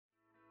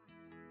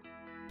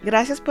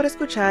Gracias por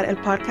escuchar el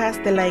podcast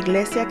de la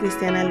Iglesia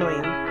Cristiana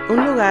Elohim,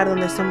 un lugar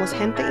donde somos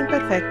gente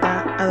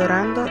imperfecta,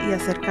 adorando y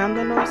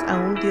acercándonos a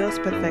un Dios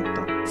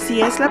perfecto.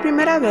 Si es la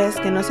primera vez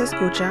que nos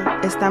escucha,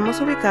 estamos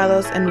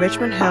ubicados en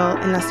Richmond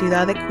Hill, en la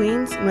ciudad de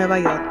Queens, Nueva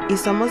York, y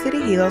somos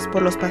dirigidos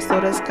por los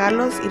pastores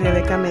Carlos y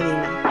Rebeca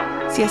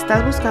Medina. Si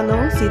estás buscando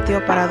un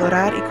sitio para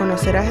adorar y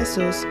conocer a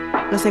Jesús,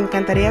 nos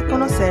encantaría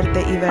conocerte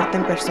y verte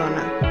en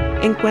persona.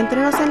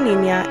 Encuéntrenos en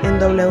línea en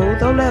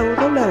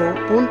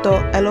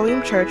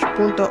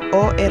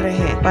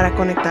www.elohimchurch.org para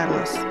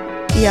conectarnos.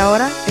 Y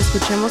ahora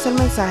escuchemos el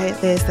mensaje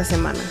de esta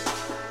semana.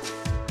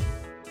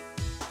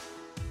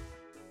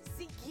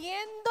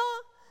 Siguiendo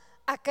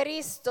a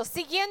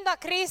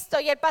Cristo.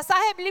 Y el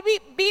pasaje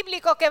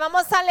bíblico que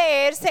vamos a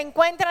leer se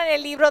encuentra en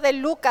el libro de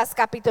Lucas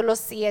capítulo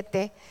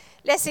 7.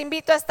 Les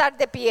invito a estar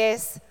de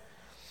pies.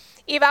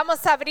 Y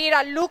vamos a abrir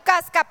a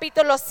Lucas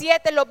capítulo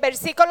 7, los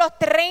versículos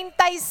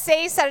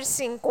 36 al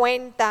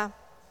 50.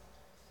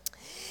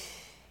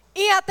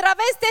 Y a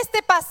través de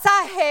este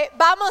pasaje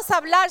vamos a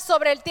hablar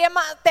sobre el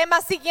tema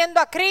siguiendo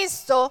a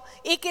Cristo.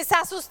 Y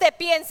quizás usted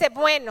piense,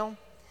 bueno,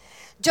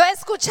 yo he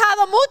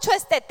escuchado mucho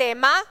este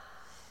tema.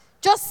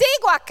 Yo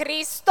sigo a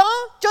Cristo,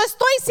 yo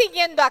estoy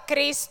siguiendo a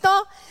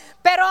Cristo.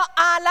 Pero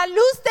a la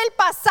luz del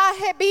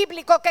pasaje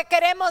bíblico que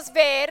queremos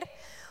ver,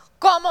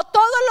 como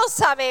todos lo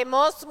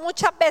sabemos,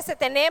 muchas veces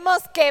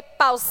tenemos que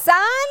pausar,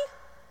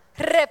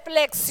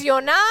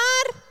 reflexionar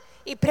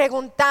y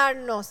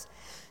preguntarnos,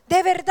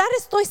 ¿de verdad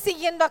estoy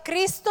siguiendo a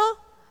Cristo?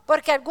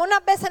 Porque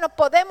algunas veces nos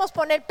podemos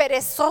poner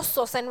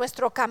perezosos en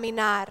nuestro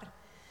caminar.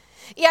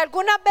 Y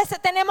algunas veces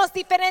tenemos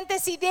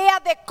diferentes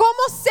ideas de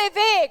cómo se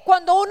ve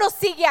cuando uno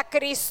sigue a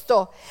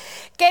Cristo.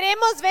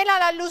 Queremos ver a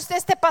la luz de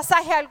este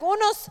pasaje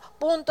algunos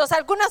puntos,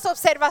 algunas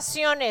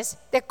observaciones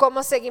de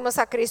cómo seguimos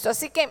a Cristo.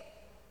 Así que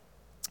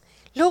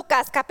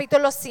Lucas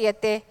capítulo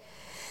 7,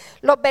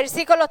 los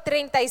versículos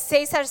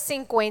 36 al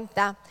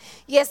 50,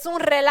 y es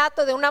un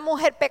relato de una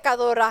mujer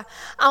pecadora.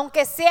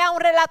 Aunque sea un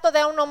relato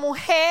de una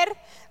mujer,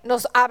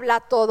 nos habla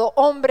todo,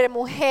 hombre,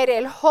 mujer,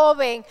 el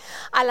joven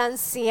al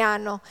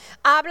anciano,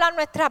 habla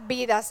nuestras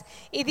vidas.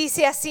 Y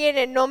dice así en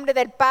el nombre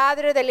del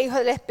Padre, del Hijo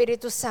y del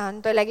Espíritu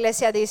Santo. Y la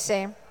iglesia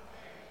dice: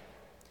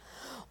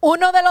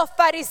 uno de los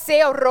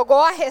fariseos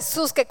rogó a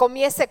Jesús que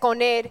comiese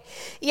con él,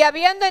 y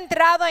habiendo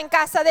entrado en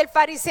casa del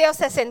fariseo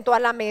se sentó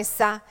a la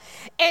mesa.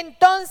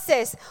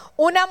 Entonces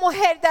una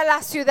mujer de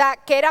la ciudad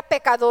que era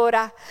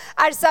pecadora,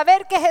 al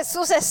saber que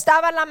Jesús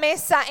estaba a la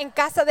mesa en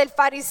casa del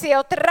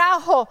fariseo,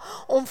 trajo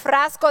un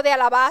frasco de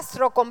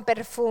alabastro con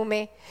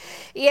perfume,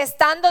 y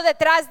estando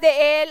detrás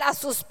de él a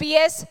sus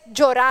pies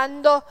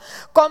llorando,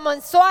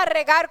 comenzó a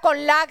regar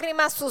con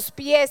lágrimas sus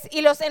pies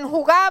y los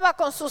enjugaba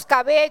con sus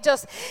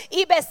cabellos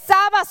y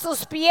besaba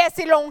sus pies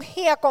y lo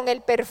ungía con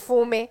el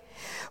perfume.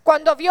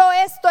 Cuando vio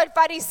esto, el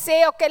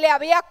fariseo que le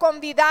había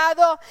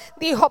convidado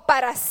dijo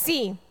para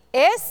sí: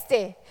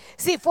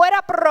 si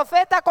fuera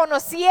profeta,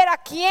 conociera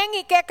quién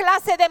y qué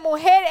clase de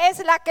mujer es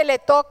la que le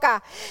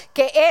toca,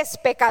 que es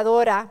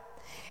pecadora.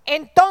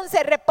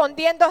 Entonces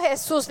respondiendo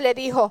Jesús le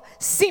dijo: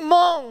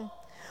 Simón,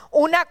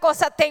 una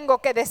cosa tengo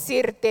que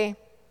decirte.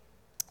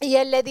 Y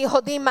él le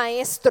dijo: di,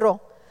 maestro.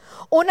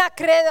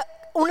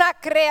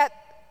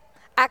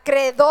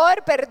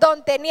 Acreedor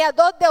tenía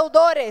 2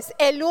 deudores.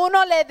 El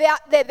uno le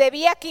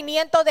debía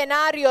 500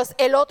 denarios,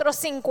 el otro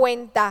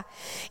 50.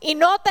 Y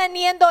no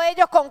teniendo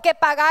ellos con qué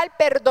pagar,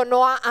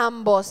 perdonó a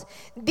ambos.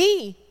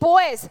 Di,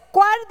 pues,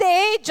 ¿cuál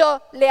de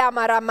ellos le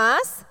amará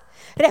más?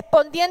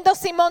 Respondiendo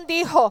Simón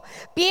dijo: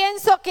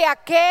 pienso que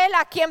aquel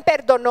a quien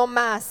perdonó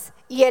más.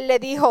 Y él le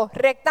dijo: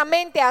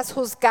 rectamente has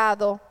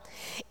juzgado.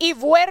 Y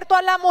vuelto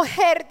a la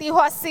mujer,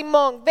 dijo a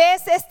Simón: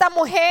 ¿ves esta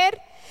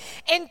mujer?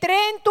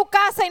 Entré en tu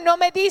casa y no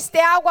me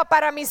diste agua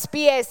para mis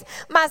pies,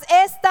 mas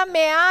esta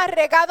me ha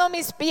regado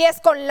mis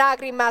pies con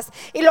lágrimas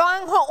y lo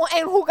han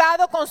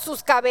enjugado con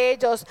sus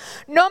cabellos.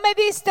 No me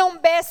diste un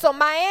beso,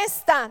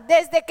 maestra,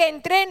 desde que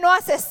entré no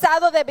has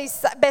cesado de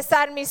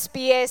besar mis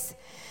pies.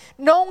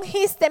 No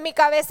ungiste mi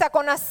cabeza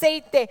con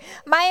aceite,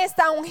 mas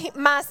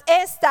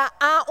esta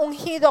ha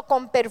ungido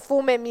con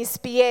perfume mis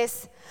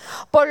pies.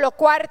 Por lo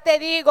cual te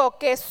digo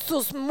que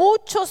sus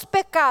muchos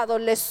pecados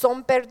les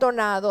son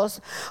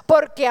perdonados,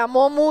 porque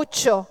amó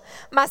mucho.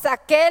 Mas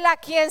aquel a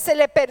quien se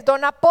le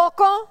perdona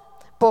poco,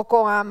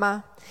 poco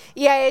ama.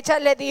 Y a ella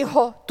le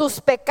dijo: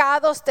 tus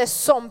pecados te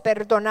son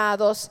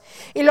perdonados.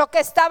 Y los que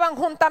estaban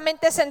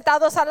juntamente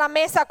sentados a la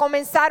mesa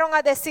comenzaron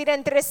a decir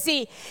entre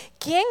sí: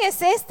 ¿quién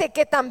es este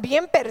que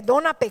también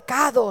perdona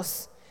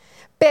pecados?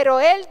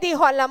 Pero él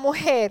dijo a la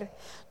mujer: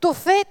 tu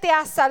fe te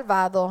ha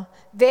salvado,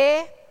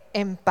 ve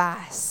en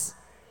paz.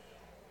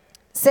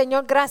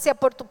 Señor, gracias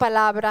por tu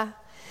palabra.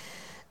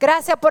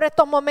 Gracias por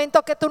estos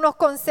momentos que tú nos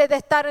concedes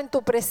estar en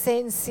tu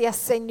presencia,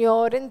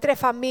 Señor, entre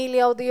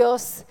familia, oh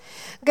Dios.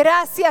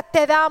 Gracias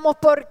te damos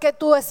porque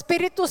tu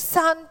Espíritu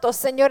Santo,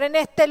 Señor, en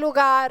este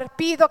lugar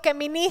pido que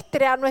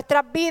ministre a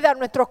nuestras vidas, a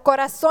nuestros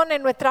corazones,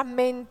 nuestras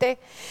mentes.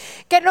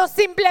 Que no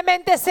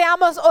simplemente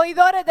seamos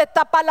oidores de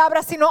esta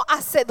palabra, sino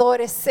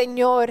hacedores,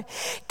 Señor.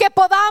 Que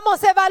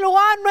podamos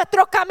evaluar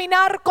nuestro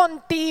caminar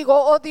contigo,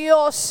 oh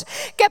Dios.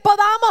 Que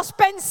podamos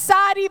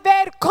pensar y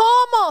ver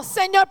cómo,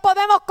 Señor,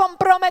 podemos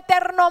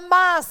comprometernos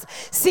más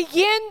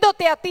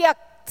siguiéndote a ti,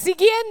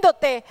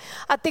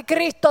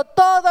 Cristo,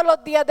 todos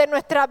los días de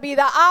nuestra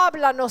vida.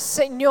 Háblanos,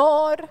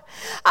 Señor.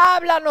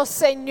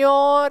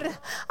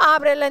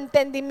 Abre el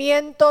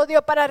entendimiento,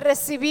 Dios, para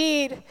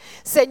recibir,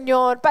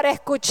 Señor, para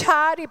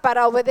escuchar y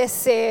para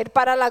obedecer.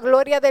 Para la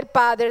gloria del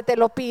Padre te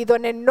lo pido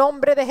en el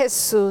nombre de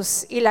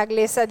Jesús. Y la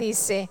iglesia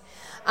dice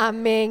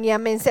amén y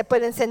amén. Se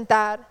pueden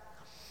sentar.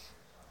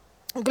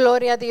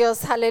 Gloria a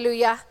Dios,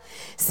 aleluya.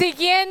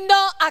 Siguiendo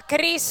a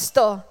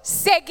Cristo.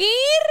 Seguir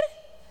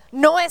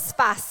no es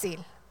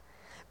fácil.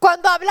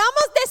 Cuando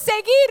hablamos de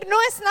seguir no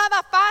es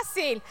nada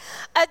fácil.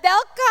 Adele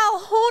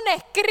Calhoun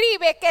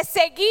escribe que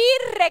seguir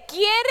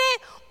requiere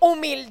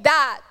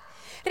humildad,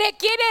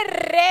 requiere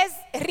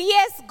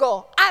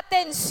riesgo,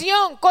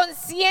 atención,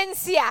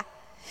 conciencia.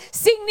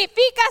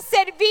 Significa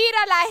servir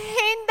a la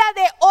agenda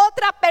de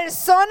otra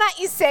persona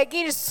y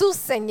seguir sus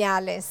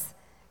señales.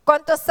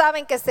 ¿Cuántos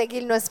saben que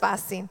seguir no es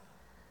fácil?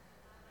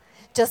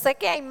 Yo sé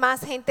que hay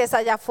más gente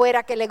allá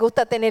afuera que le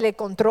gusta tener el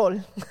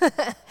control.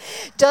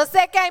 Yo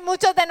sé que hay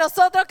muchos de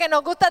nosotros que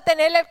nos gusta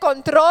tener el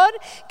control,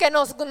 que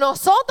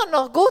nosotros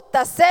nos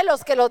gusta ser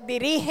los que los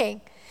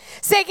dirigen.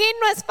 Seguir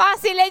no es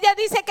fácil. Ella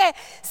dice que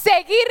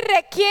seguir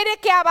requiere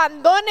que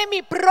abandone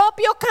mi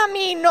propio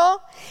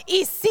camino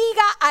y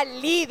siga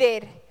al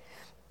líder.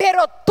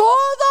 Pero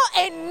todo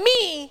en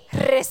mí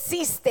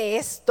resiste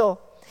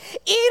esto.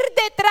 Ir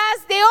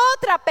detrás de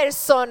otra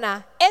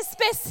persona,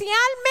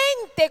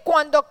 especialmente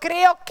cuando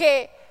creo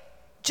que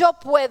yo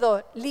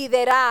puedo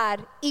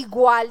liderar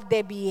igual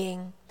de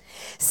bien.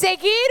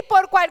 Seguir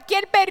por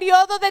cualquier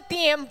periodo de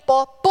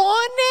tiempo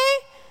pone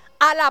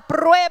a la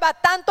prueba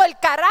tanto el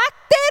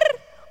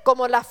carácter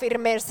como la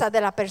firmeza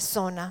de la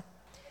persona.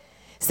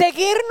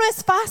 Seguir no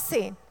es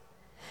fácil,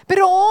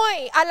 pero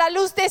hoy, a la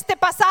luz de este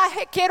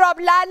pasaje, quiero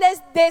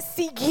hablarles de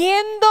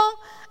siguiendo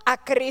a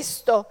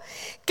Cristo.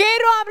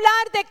 Quiero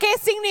hablar de qué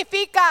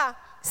significa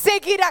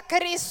seguir a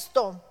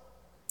Cristo.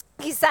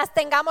 Quizás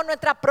tengamos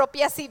nuestras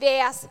propias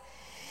ideas.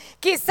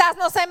 Quizás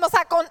nos hemos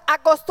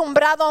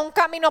acostumbrado a un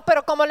camino,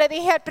 pero como le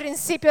dije al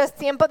principio, es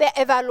tiempo de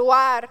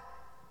evaluar,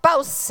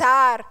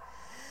 pausar,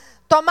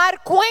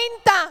 tomar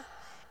cuenta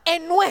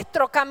en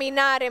nuestro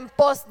caminar en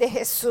pos de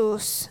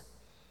Jesús.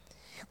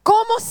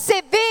 ¿Cómo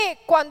se ve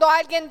cuando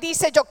alguien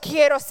dice yo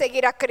quiero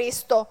seguir a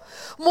Cristo?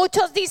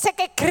 Muchos dicen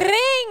que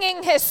creen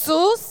en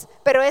Jesús,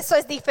 pero eso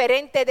es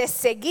diferente de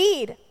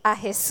seguir a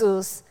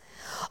Jesús.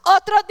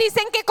 Otros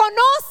dicen que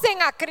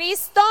conocen a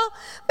Cristo,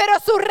 pero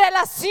su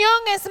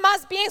relación es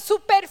más bien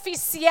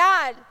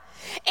superficial.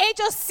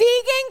 Ellos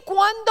siguen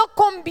cuando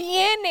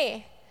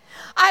conviene.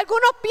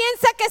 Algunos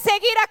piensan que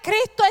seguir a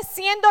Cristo es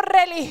siendo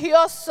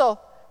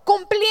religioso,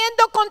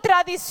 cumpliendo con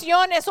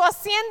tradiciones o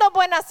haciendo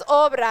buenas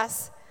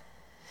obras.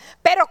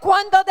 Pero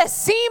cuando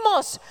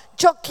decimos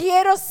yo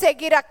quiero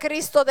seguir a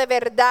Cristo de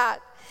verdad,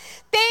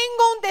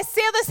 tengo un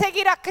deseo de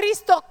seguir a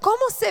Cristo,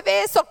 ¿cómo se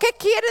ve eso? ¿Qué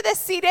quiere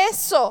decir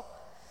eso?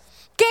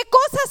 ¿Qué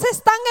cosas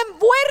están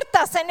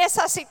envueltas en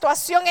esa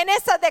situación, en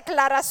esa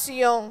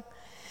declaración?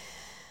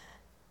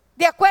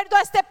 De acuerdo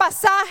a este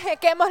pasaje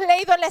que hemos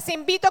leído, les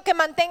invito a que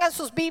mantengan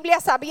sus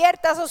Biblias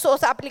abiertas o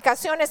sus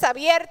aplicaciones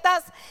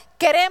abiertas.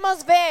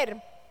 Queremos ver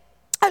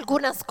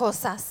algunas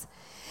cosas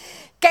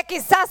que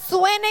quizás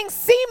suenen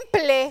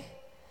simple,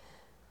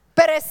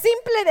 pero es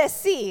simple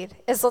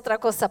decir, es otra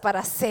cosa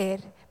para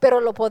hacer, pero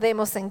lo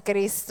podemos en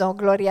Cristo,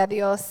 gloria a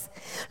Dios.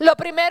 Lo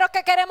primero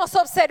que queremos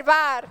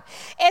observar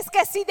es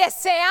que si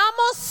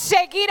deseamos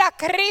seguir a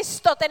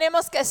Cristo,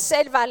 tenemos que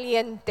ser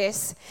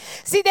valientes.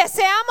 Si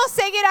deseamos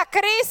seguir a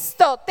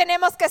Cristo,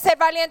 tenemos que ser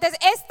valientes.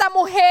 Esta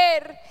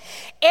mujer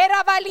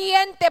era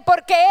valiente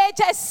porque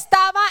ella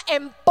estaba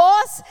en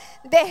pos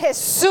de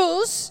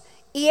Jesús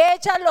y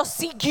ella lo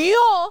siguió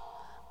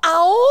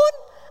aún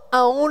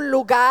a un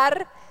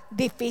lugar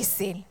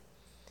difícil.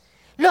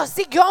 Lo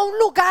siguió a un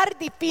lugar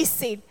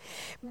difícil.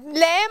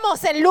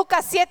 Leemos en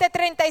Lucas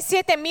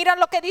 7:37, mira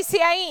lo que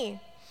dice ahí.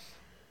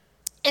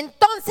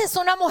 Entonces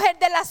una mujer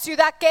de la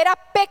ciudad que era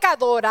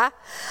pecadora,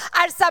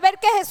 al saber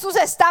que Jesús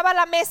estaba a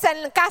la mesa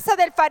en casa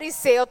del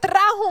fariseo,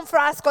 trajo un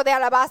frasco de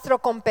alabastro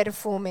con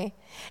perfume.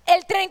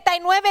 El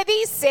 39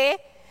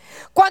 dice: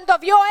 cuando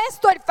vio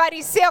esto, el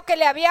fariseo que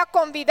le había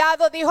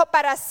convidado dijo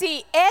para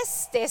sí: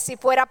 si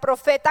fuera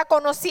profeta,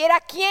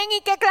 conociera quién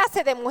y qué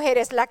clase de mujer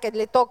es la que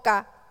le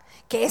toca,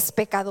 que es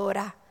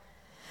pecadora.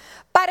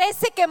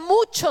 Parece que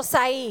muchos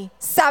ahí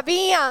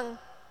sabían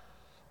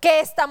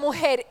que esta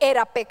mujer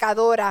era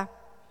pecadora.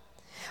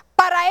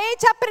 Para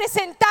ella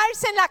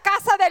presentarse en la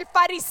casa del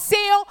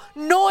fariseo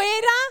no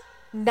era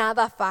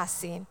nada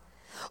fácil.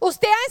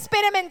 Usted ha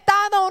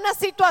experimentado una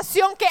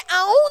situación que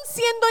aún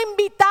siendo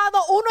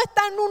invitado, uno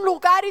está en un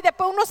lugar y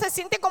después uno se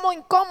siente como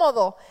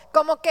incómodo,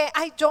 como que,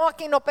 ay, yo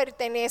aquí no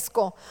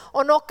pertenezco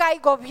o no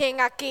caigo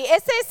bien aquí.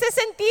 Ese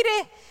sentir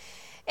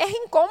es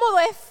incómodo,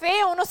 es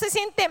feo, uno se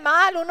siente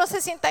mal, uno se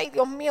siente, ay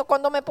Dios mío,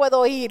 ¿cuándo me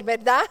puedo ir,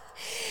 verdad?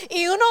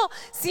 Y uno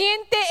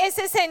siente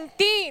ese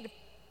sentir.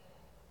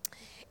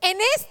 En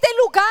este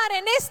lugar,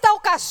 en esta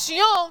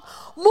ocasión,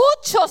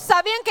 muchos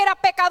sabían que era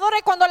pecadora,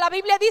 y cuando la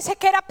Biblia dice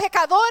que era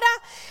pecadora,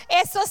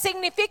 eso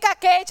significa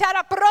que ella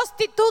era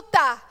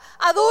prostituta,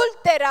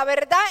 adúltera,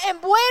 ¿verdad?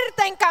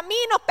 Envuelta en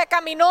caminos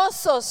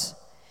pecaminosos.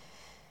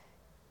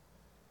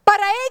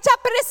 Para ella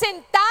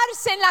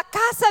presentarse en la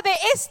casa de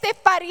este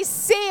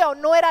fariseo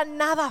no era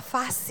nada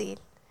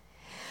fácil.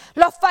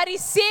 Los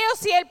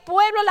fariseos y el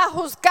pueblo la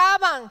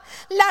juzgaban,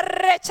 la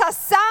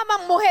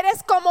rechazaban,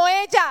 mujeres como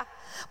ella,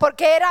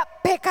 porque era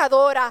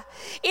pecadora.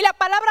 Y la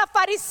palabra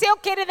fariseo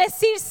quiere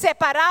decir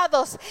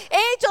separados.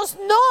 Ellos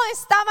no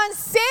estaban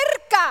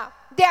cerca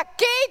de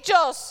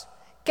aquellos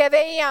que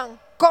veían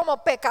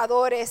como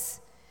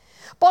pecadores.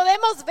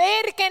 Podemos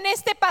ver que en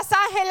este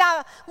pasaje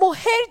la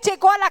mujer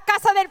llegó a la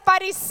casa del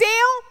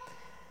fariseo,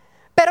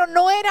 pero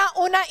no era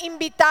una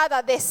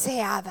invitada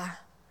deseada.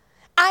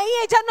 Ahí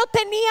ella no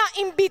tenía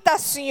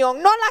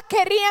invitación, no la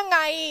querían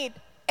ir,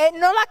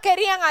 no la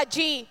querían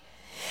allí.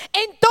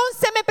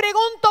 Entonces me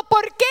pregunto,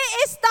 ¿por qué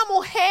esta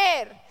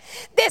mujer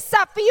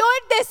desafió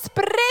el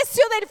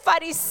desprecio del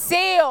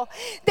fariseo,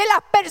 de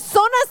las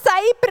personas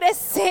ahí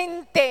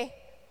presentes?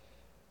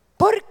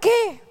 ¿Por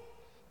qué?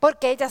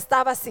 Porque ella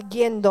estaba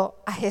siguiendo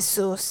a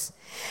Jesús.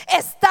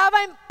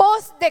 Estaba en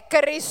pos de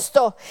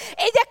Cristo.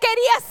 Ella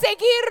quería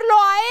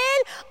seguirlo a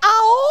Él,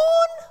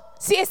 aún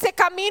si ese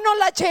camino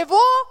la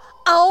llevó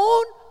a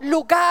un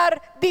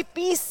lugar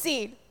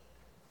difícil.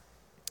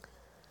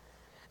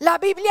 La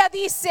Biblia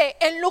dice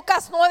en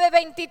Lucas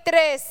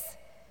 9:23,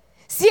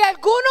 si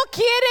alguno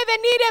quiere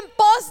venir en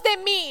pos de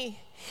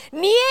mí,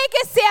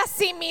 niéguese a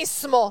sí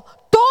mismo,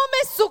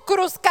 tome su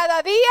cruz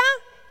cada día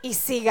y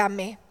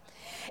sígame.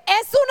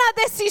 Es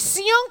una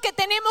decisión que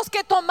tenemos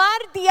que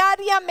tomar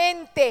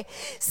diariamente.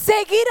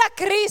 Seguir a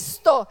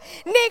Cristo,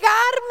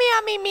 negarme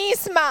a mí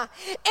misma,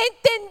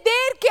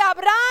 entender que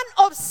habrán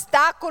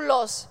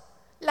obstáculos.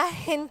 La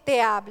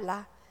gente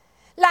habla,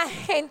 la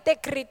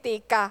gente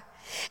critica,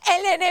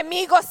 el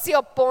enemigo se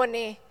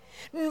opone.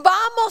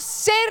 Vamos a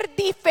ser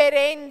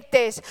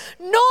diferentes,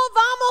 no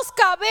vamos a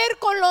caber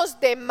con los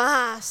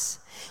demás.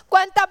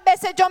 ¿Cuántas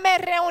veces yo me he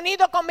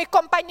reunido con mis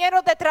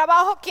compañeros de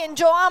trabajo, quien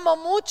yo amo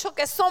mucho,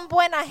 que son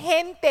buena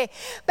gente,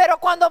 pero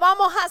cuando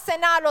vamos a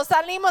cenar o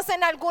salimos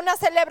en alguna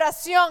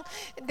celebración,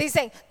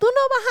 dicen, tú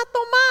no vas a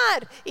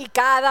tomar? Y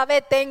cada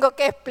vez tengo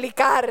que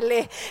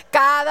explicarle,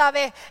 cada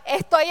vez.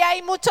 Estoy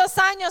ahí muchos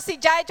años y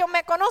ya ellos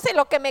me conocen,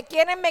 los que me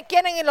quieren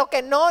y los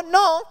que no,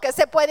 que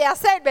se puede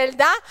hacer,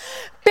 ¿verdad?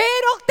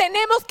 Pero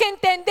tenemos que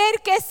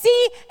entender que si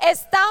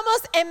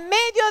estamos en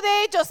medio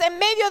de ellos, en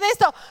medio de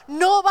esto,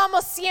 no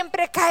vamos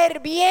siempre a caer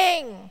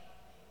bien.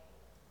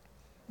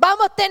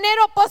 Vamos a tener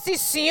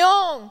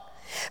oposición,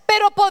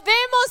 pero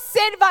podemos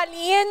ser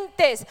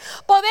valientes,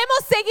 podemos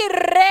seguir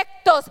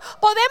rectos,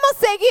 podemos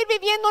seguir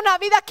viviendo una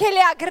vida que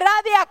le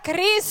agrade a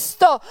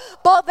Cristo.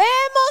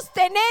 Podemos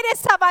tener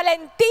esa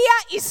valentía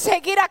y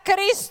seguir a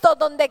Cristo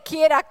donde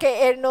quiera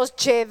que Él nos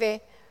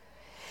lleve.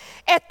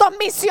 Estos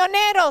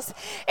misioneros,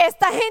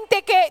 esta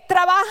gente que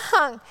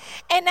trabajan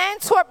en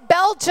Antwerp,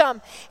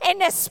 Belgium,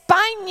 en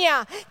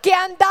España, que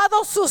han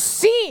dado su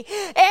sí,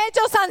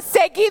 ellos han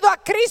seguido a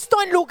Cristo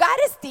en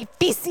lugares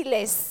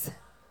difíciles,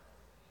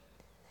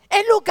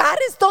 en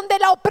lugares donde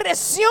la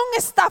opresión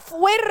está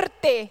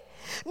fuerte.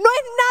 No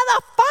es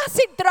nada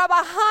fácil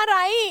trabajar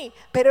ahí,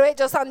 pero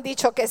ellos han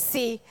dicho que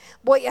sí,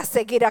 voy a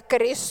seguir a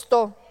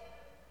Cristo.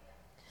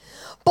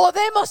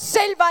 Podemos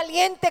ser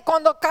valientes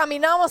cuando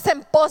caminamos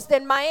en pos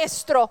del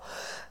Maestro.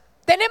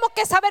 Tenemos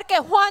que saber que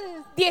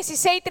Juan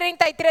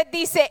 16:33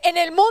 dice, en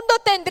el mundo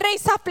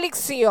tendréis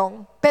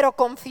aflicción, pero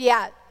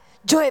confiad,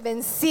 yo he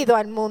vencido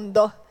al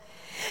mundo.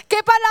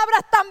 Qué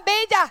palabras tan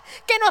bellas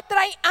que nos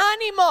traen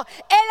ánimo.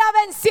 Él ha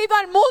vencido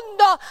al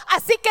mundo,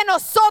 así que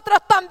nosotros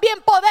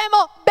también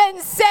podemos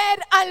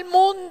vencer al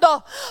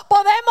mundo.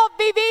 Podemos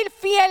vivir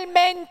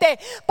fielmente,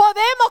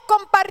 podemos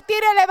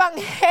compartir el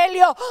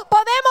evangelio,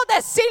 podemos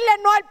decirle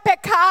no al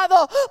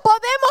pecado,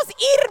 podemos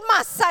ir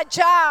más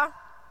allá,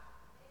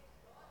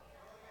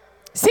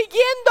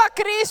 siguiendo a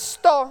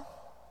Cristo,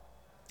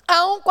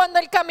 aun cuando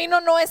el camino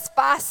no es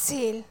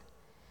fácil.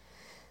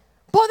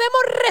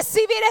 Podemos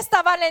recibir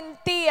esta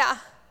valentía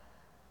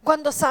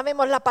cuando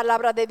sabemos la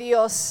palabra de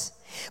Dios,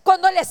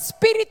 cuando el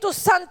Espíritu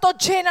Santo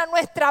llena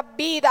nuestra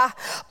vida.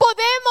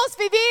 Podemos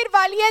vivir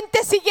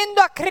valientes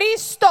siguiendo a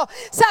Cristo,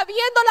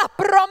 sabiendo las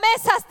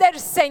promesas del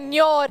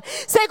Señor.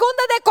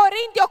 Segunda de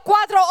Corintios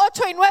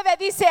 4:8-9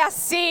 dice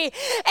así: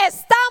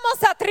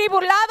 estamos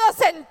atribulados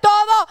en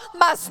todo,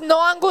 mas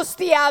no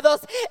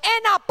angustiados,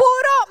 en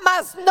apuro,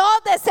 mas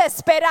no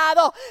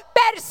desesperados,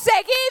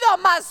 perseguidos,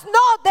 mas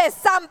no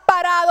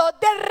desamparados,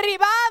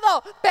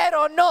 derribados,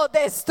 pero no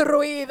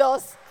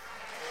destruidos.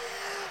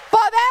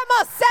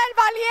 Podemos ser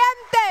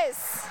valientes.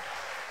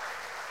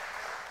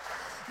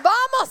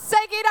 Vamos a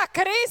seguir a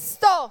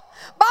Cristo.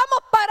 Vamos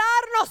a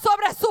pararnos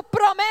sobre su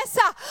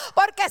promesa.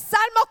 Porque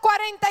Salmo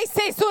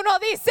 46:1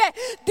 dice: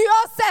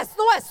 Dios es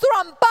nuestro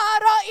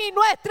amparo y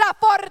nuestra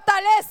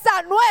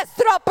fortaleza,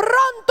 nuestro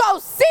pronto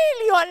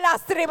auxilio en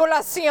las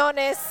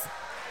tribulaciones.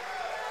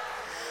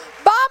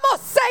 Vamos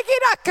a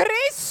seguir a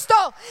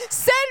Cristo,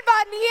 ser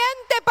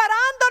valiente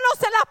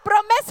parándonos en las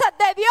promesas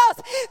de Dios.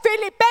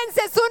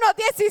 Filipenses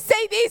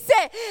 1:16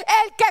 dice: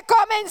 el que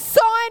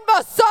comenzó en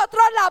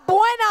vosotros la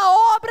buena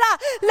obra,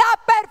 la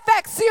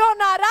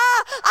perfeccionará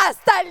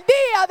hasta el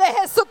día de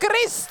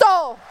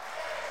Jesucristo.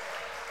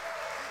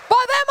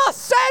 Podemos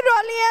ser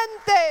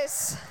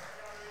valientes.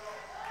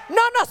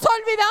 No nos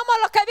olvidamos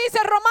lo que dice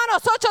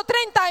Romanos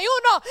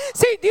 8:31.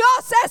 Si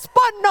Dios es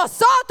por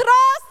nosotros,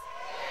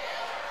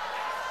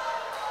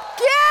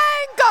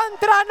 ¿quién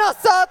contra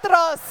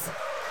nosotros?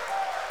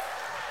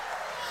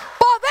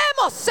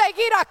 Podemos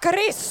seguir a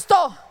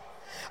Cristo.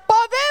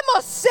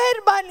 Podemos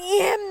ser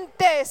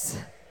valientes.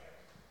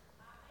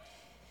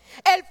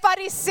 El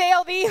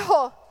fariseo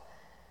dijo,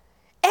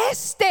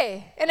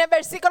 en el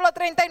versículo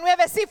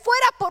 39, si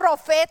fuera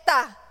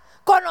profeta,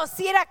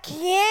 conociera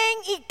quién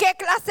y qué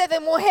clase de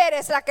mujer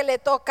es la que le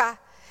toca,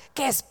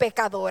 que es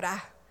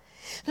pecadora.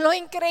 Lo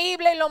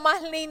increíble y lo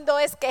más lindo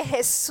es que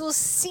Jesús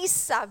sí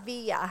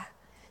sabía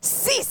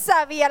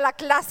la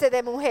clase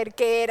de mujer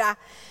que era,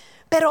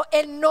 pero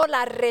Él no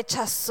la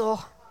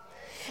rechazó.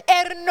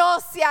 Él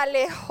no se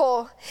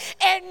alejó,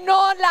 Él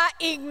no la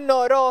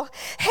ignoró.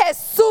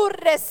 Jesús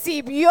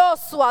recibió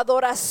su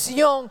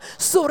adoración,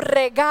 su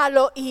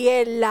regalo, y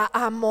Él la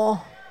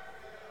amó.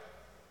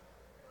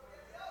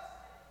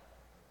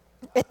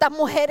 Estas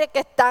mujeres que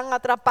están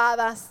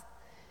atrapadas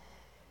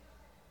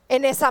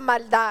en esa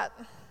maldad,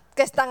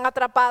 que están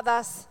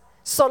atrapadas,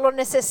 solo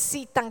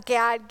necesitan que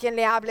alguien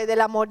le hable del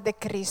amor de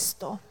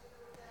Cristo.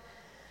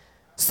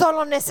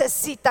 Solo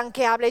necesitan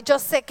que hable. Yo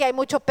sé que hay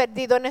muchos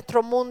perdidos en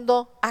nuestro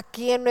mundo,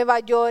 aquí en Nueva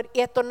York, y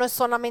esto no es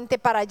solamente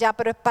para allá,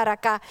 pero es para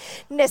acá.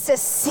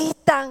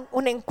 Necesitan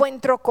un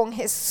encuentro con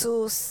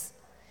Jesús,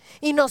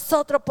 y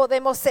nosotros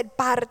podemos ser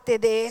parte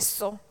de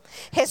eso.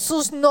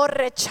 Jesús no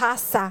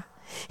rechaza.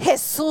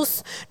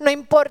 Jesús, no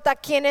importa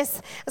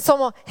quiénes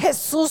somos,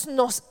 Jesús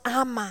nos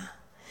ama.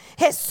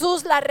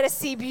 Jesús la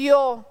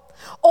recibió.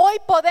 Hoy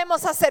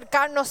podemos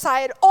acercarnos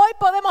a Él. Hoy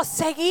podemos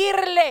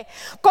seguirle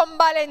con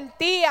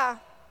valentía.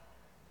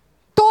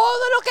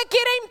 Todo lo que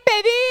quiere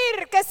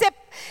impedir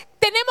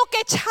tenemos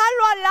que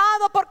echarlo al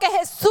lado, porque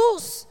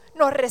Jesús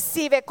nos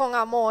recibe con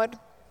amor.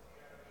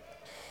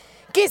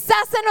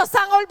 Quizás se nos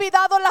han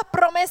olvidado las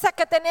promesas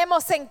que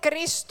tenemos en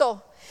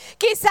Cristo.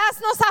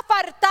 Quizás nos ha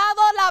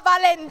faltado la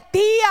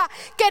valentía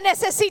que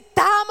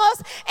necesitamos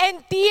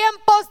en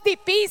tiempos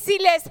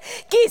difíciles.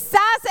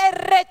 Quizás el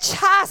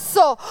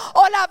rechazo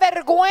o la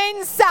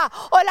vergüenza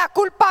o la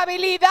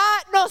culpabilidad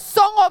no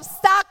son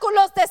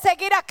obstáculos de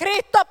seguir a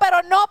Cristo,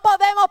 pero no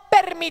podemos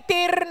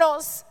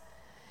permitirnos.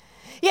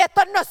 Y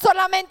esto no es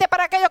solamente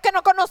para aquellos que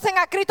no conocen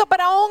a Cristo,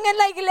 pero aún en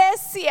la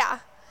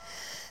iglesia.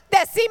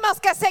 Decimos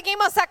que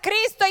seguimos a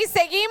Cristo y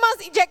seguimos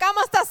y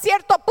llegamos hasta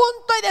cierto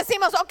punto y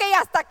decimos, ok,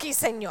 hasta aquí,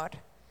 Señor.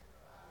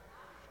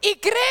 Y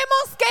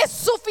creemos que es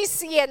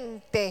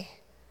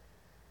suficiente,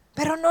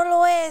 pero no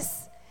lo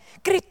es.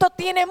 Cristo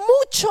tiene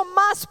mucho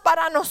más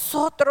para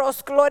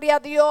nosotros, gloria a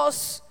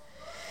Dios.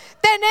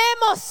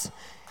 Tenemos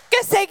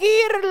que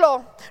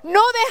seguirlo,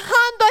 no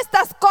dejando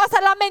estas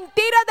cosas, las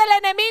mentiras del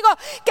enemigo,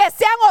 que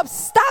sean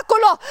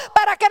obstáculos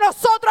para que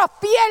nosotros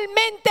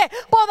fielmente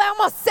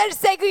podamos ser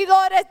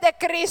seguidores de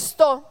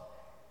Cristo.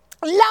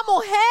 La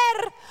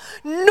mujer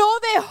no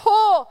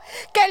dejó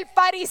que el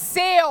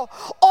fariseo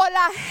o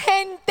la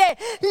gente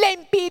le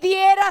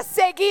impidiera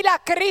seguir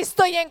a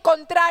Cristo y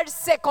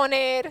encontrarse con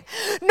Él.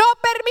 No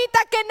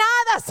permita que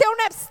nada sea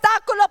un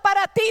obstáculo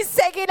para ti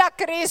seguir a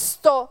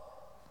Cristo.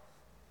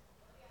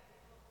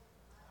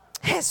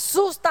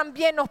 Jesús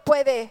también nos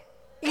puede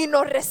y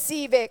nos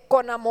recibe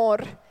con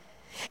amor.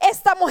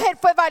 Esta mujer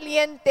fue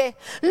valiente,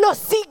 lo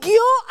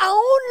siguió a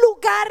un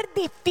lugar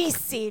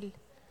difícil.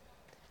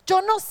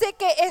 Yo no sé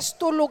qué es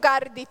tu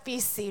lugar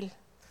difícil.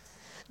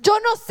 Yo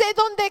no sé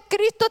dónde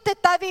Cristo te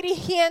está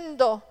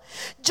dirigiendo.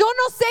 Yo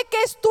no sé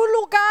qué es tu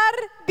lugar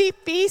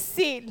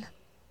difícil.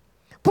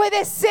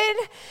 Puede ser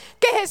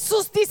que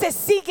Jesús dice,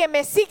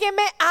 sígueme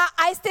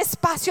a este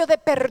espacio de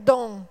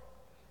perdón.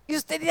 Y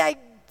usted dirá,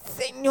 ay,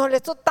 Señor,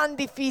 esto es tan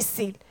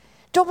difícil.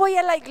 Yo voy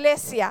a la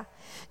iglesia,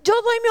 yo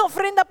doy mi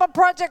ofrenda para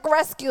Project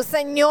Rescue,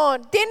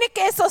 Señor, tiene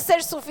que eso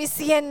ser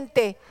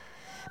suficiente.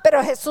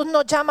 Pero Jesús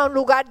nos llama a un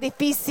lugar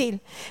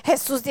difícil.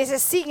 Jesús dice,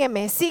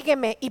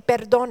 sígueme y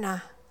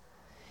perdona.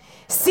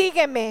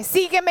 Sígueme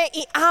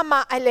y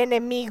ama al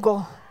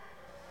enemigo.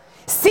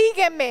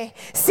 Sígueme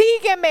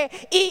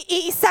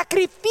y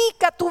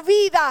sacrifica tu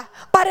vida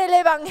para el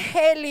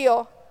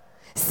evangelio.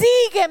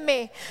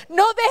 Sígueme,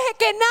 no deje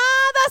que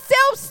nada sea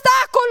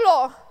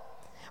obstáculo.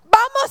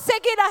 Vamos a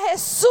seguir a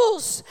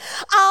Jesús,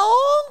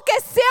 aunque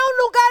sea un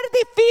lugar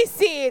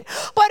difícil,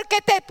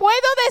 porque te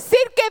puedo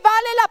decir que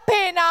vale la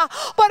pena,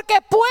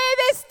 porque puede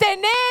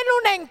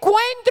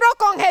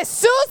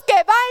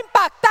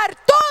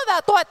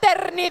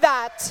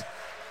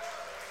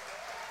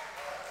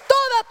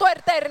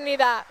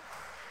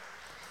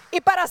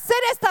Y para hacer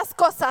estas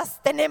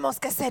cosas tenemos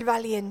que ser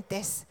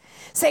valientes,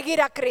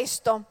 seguir a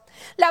Cristo.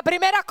 La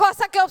primera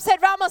cosa que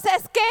observamos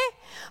es que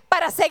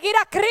para seguir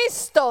a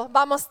Cristo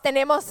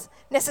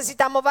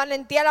necesitamos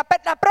valentía.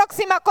 La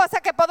próxima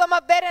cosa que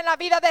podemos ver en la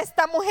vida de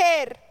esta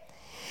mujer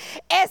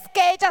es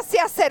que ella se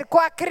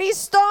acercó a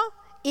Cristo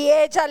y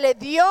ella le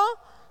dio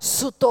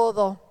su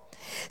todo.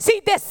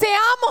 Si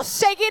deseamos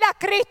seguir a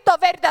Cristo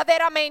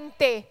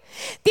verdaderamente,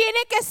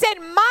 tiene que ser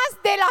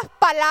más de las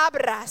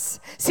palabras,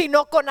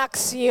 sino con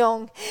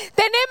acción.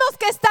 Tenemos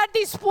que estar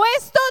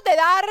dispuestos de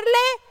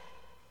darle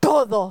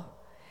todo,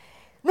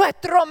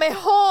 nuestro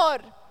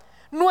mejor,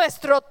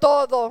 nuestro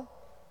todo.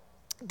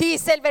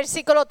 Dice el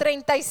versículo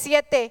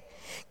 37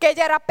 que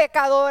ella era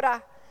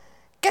pecadora,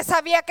 que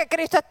sabía que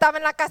Cristo estaba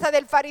en la casa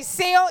del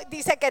fariseo.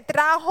 Dice que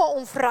trajo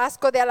un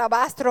frasco de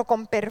alabastro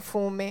con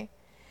perfume.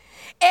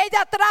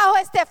 Ella trajo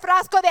este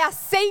frasco de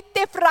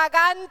aceite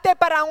fragante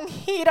para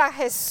ungir a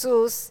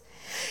Jesús.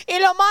 Y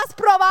lo más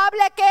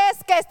probable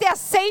es que este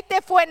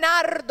aceite fue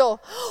nardo,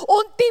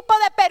 un tipo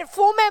de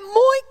perfume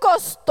muy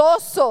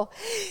costoso.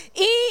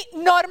 Y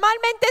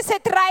normalmente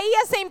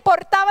se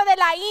importaba de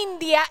la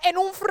India en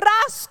un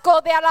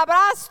frasco de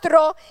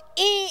alabastro.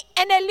 Y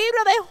en el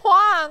libro de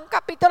Juan,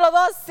 capítulo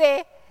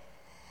 12,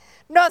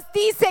 nos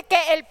dice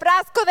que el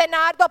frasco de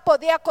nardo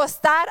podía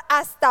costar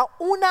hasta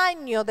 1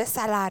 año de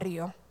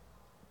salario.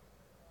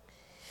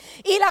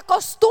 Y la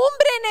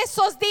costumbre en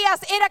esos días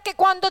era que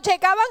cuando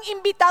llegaban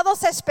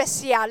invitados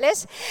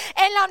especiales,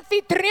 el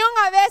anfitrión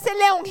a veces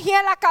le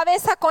ungía la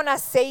cabeza con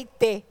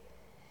aceite.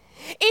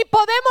 Y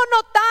podemos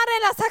notar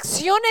en las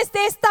acciones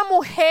de esta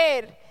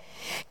mujer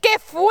que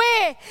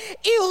fue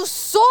y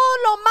usó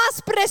lo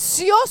más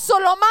precioso,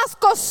 lo más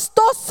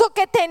costoso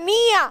que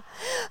tenía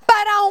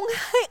para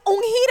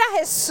ungir a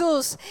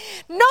Jesús.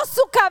 No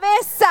su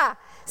cabeza,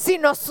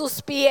 sino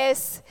sus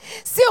pies.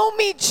 Se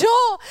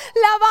humilló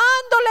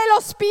lavándole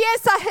los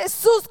pies a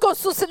Jesús con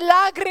sus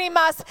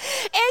lágrimas.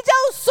 Ella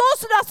usó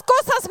las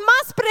cosas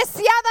más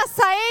preciadas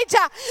a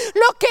ella,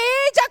 lo que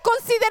ella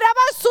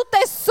consideraba su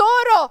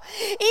tesoro,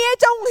 y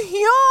ella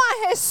ungió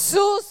a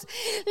Jesús.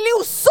 Le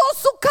usó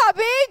su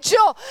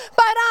cabello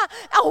para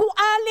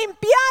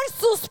limpiar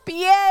sus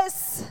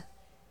pies,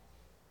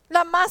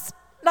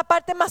 la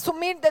parte más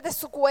humilde de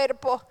su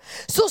cuerpo.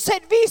 Su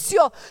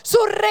servicio,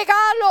 su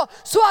regalo,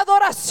 su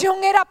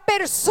adoración era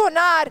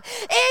personal.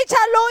 Ella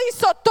lo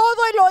hizo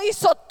todo y lo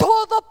hizo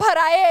todo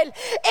para Él.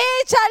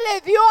 Ella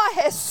le dio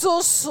a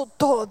Jesús su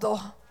todo.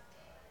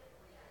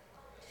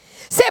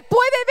 Se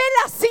puede ver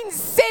la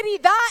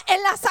sinceridad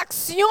en las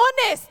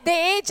acciones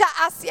de ella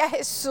hacia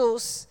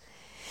Jesús.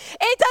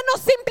 Ella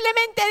no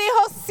simplemente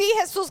dijo: sí,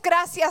 Jesús,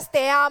 gracias,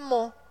 te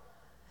amo,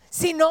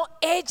 sino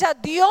ella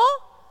dio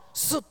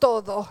su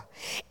todo.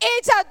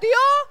 Ella dio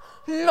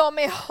lo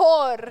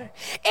mejor.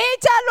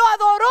 Ella lo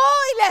adoró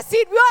y le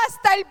sirvió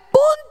hasta el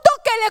punto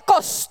que le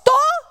costó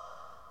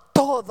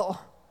todo.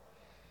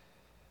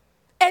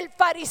 El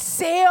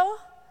fariseo,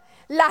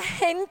 la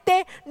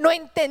gente no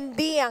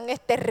entendían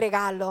este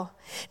regalo,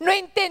 no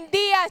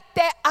entendía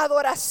esta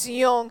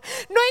adoración,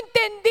 no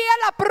entendía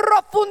la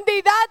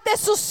profundidad de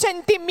sus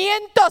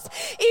sentimientos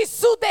y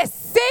su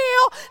deseo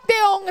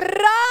de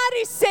honrar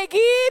y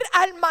seguir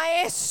al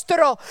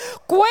maestro.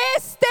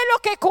 Cueste lo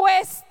que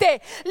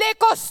cueste, le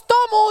costó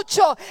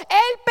mucho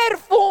el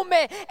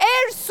perfume,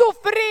 el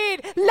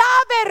sufrir,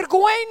 la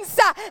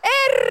vergüenza,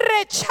 el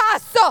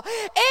rechazo.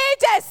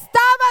 Ella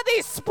estaba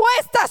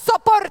dispuesta a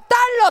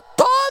soportarlo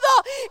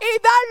todo y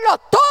darlo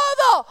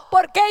todo,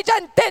 porque ella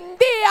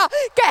entendía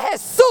que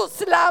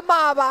Jesús la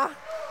amaba.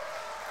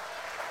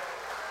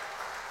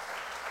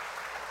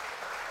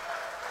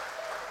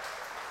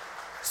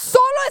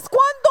 Solo es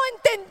cuando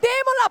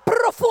entendemos la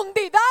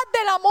profundidad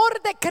del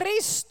amor de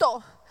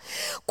Cristo,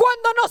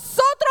 cuando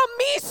nosotros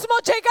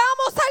mismos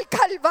llegamos al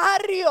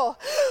Calvario,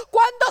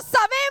 cuando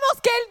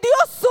sabemos que Él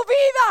dio su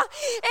vida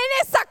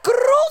en esa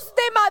cruz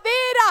de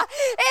madera,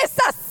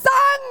 esa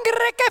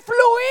sangre que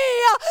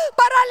fluía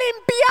para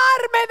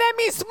limpiarme de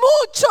mis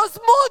muchos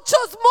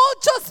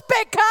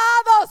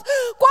pecados.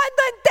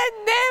 Cuando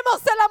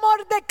entendemos el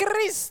amor de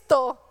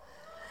Cristo,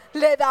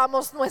 le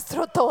damos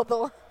nuestro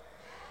todo.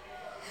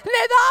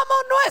 Le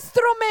damos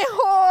nuestro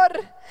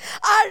mejor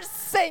al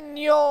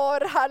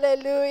Señor.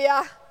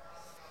 Aleluya.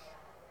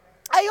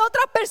 Hay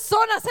otras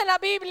personas en la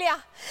Biblia,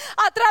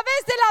 a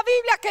través de la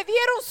Biblia, que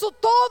dieron su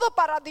todo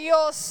para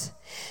Dios.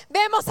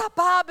 Vemos a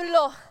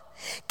Pablo,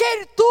 que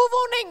él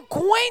tuvo un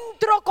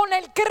encuentro con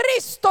el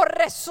Cristo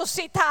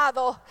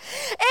resucitado.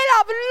 Él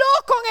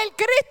habló con el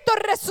Cristo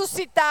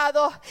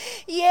resucitado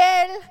y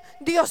él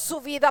dio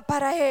su vida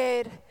para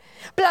Él,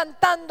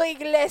 plantando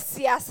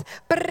iglesias,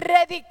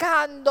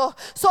 predicando,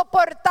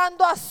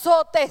 soportando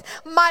azotes,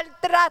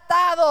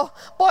 maltratado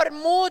por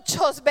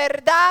muchos,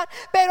 ¿verdad?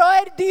 Pero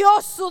Él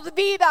dio su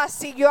vida,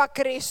 siguió a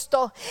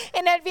Cristo.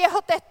 En el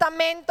Viejo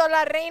Testamento,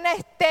 la reina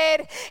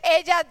Esther,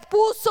 ella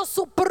puso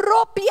su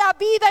propia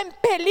vida en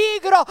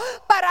peligro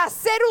para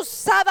ser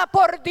usada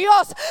por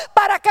Dios,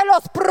 para que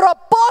los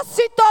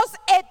propósitos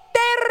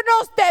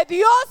eternos de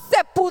Dios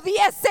se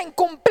pudiesen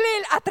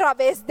cumplir a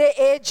través de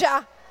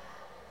ella.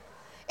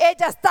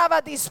 ella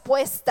estaba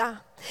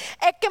dispuesta.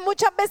 Es que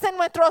muchas veces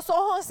nuestros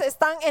ojos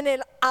están en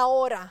el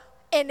ahora,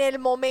 en el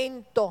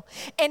momento,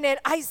 en el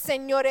ay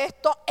Señor,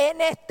 esto en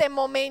este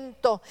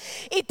momento.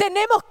 Y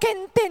tenemos que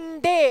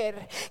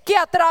entender que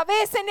a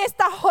través en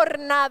esta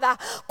jornada,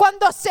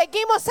 cuando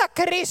seguimos a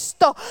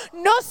Cristo,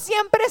 no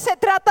siempre se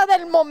trata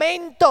del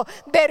momento,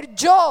 ver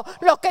yo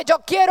lo que yo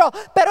quiero,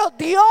 pero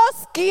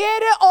Dios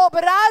quiere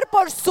obrar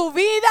por su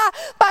vida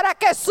para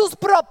que sus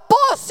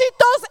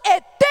propósitos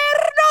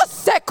eternos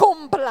se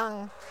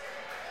cumplan.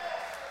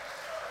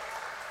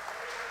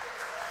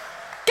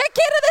 ¿Qué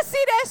quiere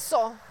decir eso?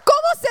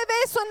 ¿Cómo se ve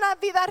eso en la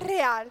vida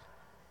real?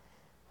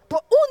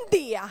 Pues un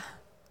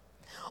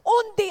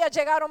día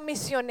llegaron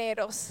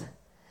misioneros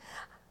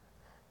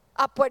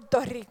a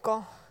Puerto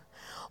Rico.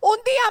 Un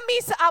día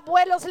mis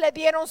abuelos le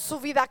dieron su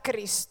vida a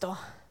Cristo.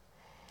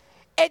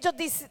 Ellos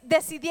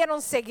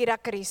decidieron seguir a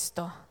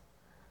Cristo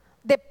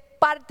de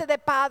parte de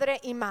padre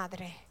y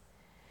madre.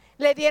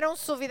 Le dieron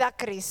su vida a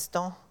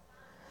Cristo.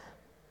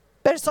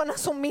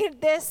 Personas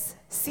humildes,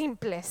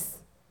 simples.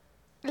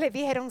 Le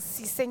dijeron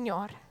sí,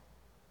 Señor.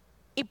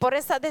 Y por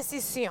esa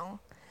decisión,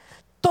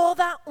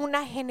 toda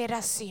una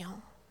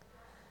generación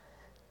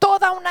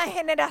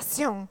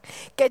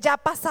que ya ha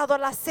pasado a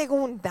la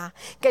segunda,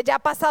 que ya ha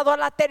pasado a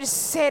la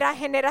tercera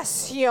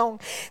generación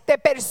de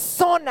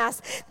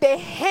personas, de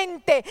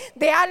gente,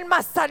 de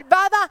almas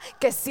salvadas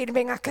que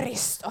sirven a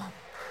Cristo.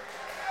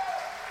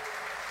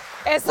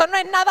 Eso no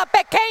es nada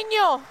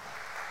pequeño.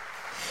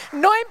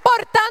 No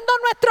importando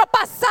nuestro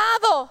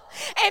pasado,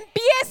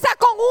 empieza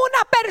con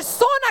una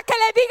persona que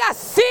le diga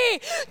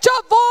sí, yo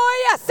voy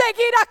a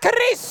seguir a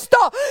Cristo,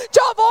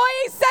 yo voy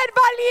a ser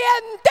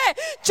valiente,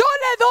 yo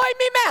le doy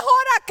mi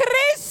mejor a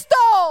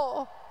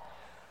Cristo.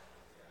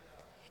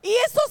 Y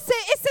ese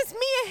es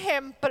mi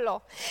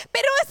ejemplo.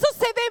 Pero eso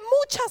se ve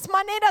muchas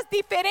maneras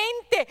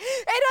diferentes.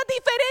 Era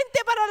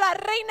diferente para la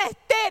reina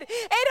Esther.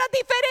 Era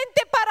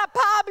diferente para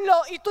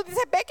Pablo. Y tú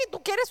dices, Becky,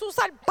 tú quieres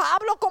usar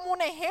Pablo como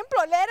un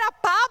ejemplo. Él era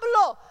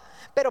Pablo.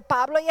 Pero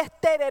Pablo y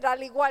Esther eran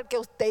al igual que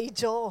usted y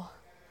yo.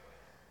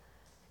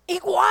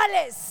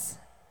 Iguales.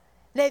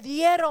 Le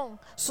dieron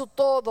su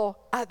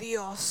todo a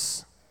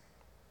Dios.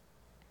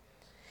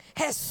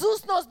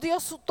 Jesús nos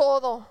dio su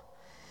todo.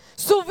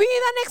 Su vida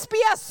en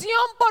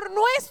expiación por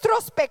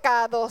nuestros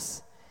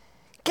pecados.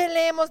 ¿Qué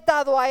le hemos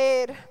dado a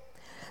Él?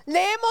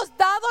 ¿Le hemos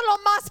dado lo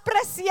más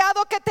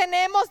preciado que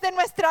tenemos de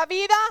nuestra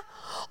vida?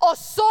 ¿O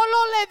solo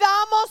le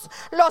damos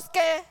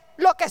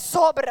lo que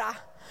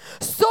sobra?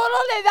 Solo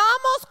le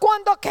damos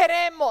cuando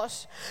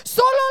queremos.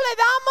 Solo le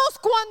damos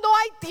cuando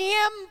hay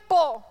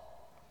tiempo.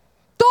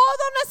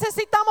 Todos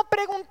necesitamos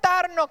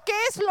preguntarnos qué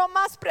es lo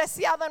más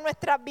preciado en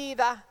nuestra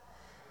vida.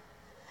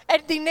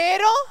 ¿El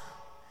dinero?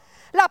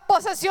 Las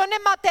posesiones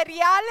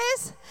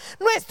materiales,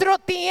 nuestro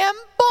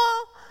tiempo,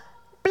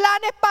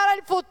 planes para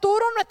el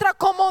futuro, nuestra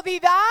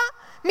comodidad,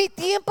 mi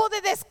tiempo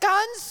de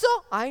descanso.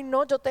 Ay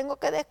no, yo tengo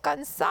que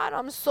descansar,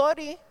 I'm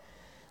sorry.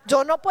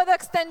 Yo no puedo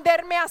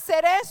extenderme a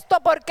hacer esto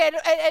porque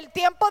el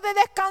tiempo de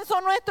descanso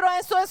nuestro,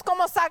 eso es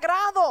como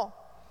sagrado.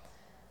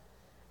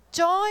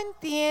 Yo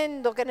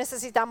entiendo que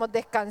necesitamos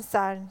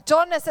descansar.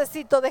 Yo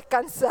necesito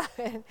descansar.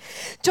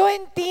 Yo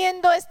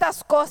entiendo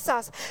estas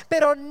cosas,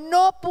 pero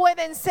no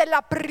pueden ser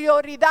la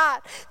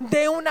prioridad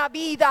de una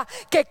vida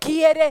que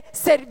quiere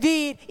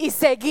servir y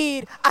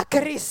seguir a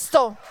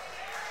Cristo.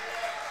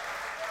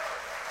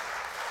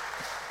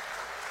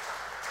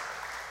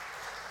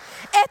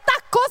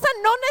 Estas cosas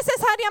no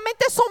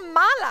necesariamente son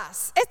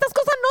malas. Estas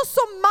cosas no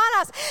son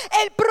malas.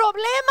 El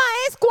problema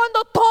es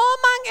cuando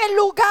toman el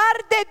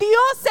lugar de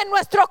Dios en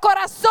nuestro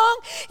corazón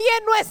y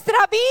en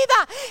nuestra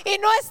vida. Y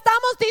no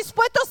estamos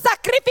dispuestos a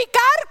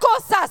sacrificar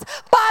cosas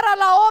para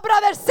la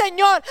obra del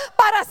Señor,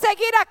 para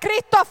seguir a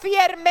Cristo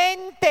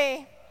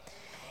fielmente.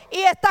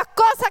 Y estas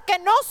cosas que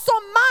no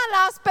son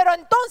malas, pero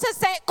entonces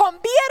se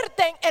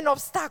convierten en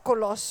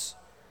obstáculos.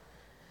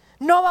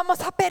 No vamos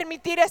a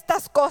permitir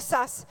estas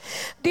cosas.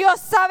 Dios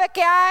sabe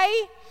que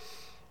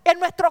en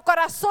nuestros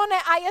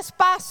corazones hay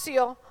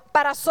espacio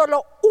para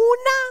solo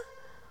una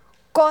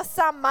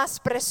cosa más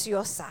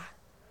preciosa.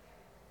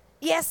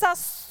 Y esa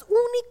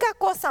única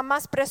cosa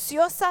más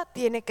preciosa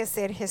tiene que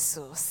ser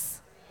Jesús.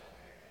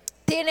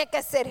 Tiene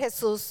que ser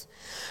Jesús.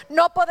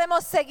 No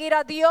podemos seguir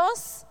a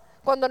Dios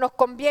cuando nos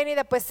conviene y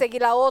después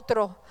seguir a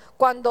otro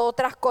cuando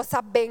otras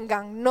cosas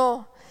vengan.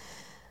 No.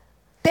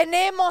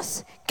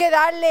 Tenemos que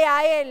darle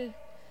a Él,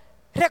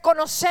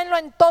 reconocerlo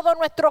en todo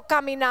nuestro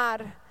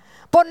caminar,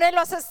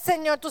 ponerlo a ese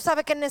Señor, tú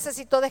sabes que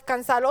necesito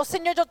descansar. Oh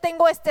Señor, yo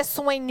tengo este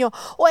sueño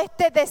o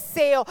este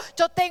deseo,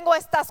 yo tengo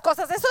estas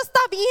cosas. Eso está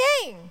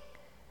bien,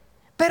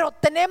 pero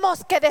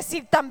tenemos que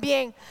decir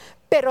también,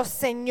 pero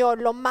Señor,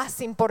 lo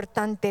más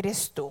importante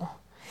eres tú.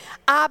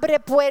 Abre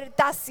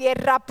puertas,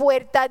 cierra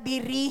puertas,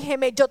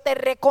 dirígeme, yo te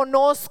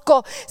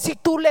reconozco si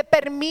tú le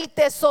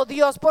permites, oh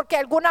Dios, porque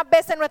algunas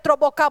veces nuestro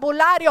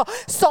vocabulario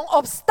son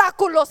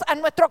obstáculos a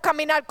nuestro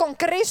caminar con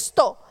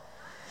Cristo.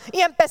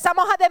 Y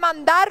empezamos a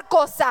demandar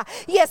cosas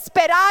y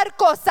esperar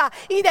cosas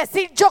y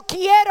decir yo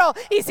quiero,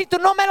 y si tú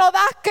no me lo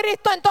das,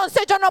 Cristo,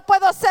 entonces yo no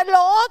puedo hacer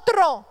lo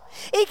otro.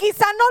 Y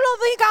quizá no lo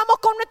digamos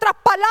con nuestras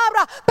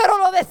palabras, pero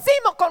lo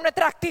decimos con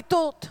nuestra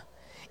actitud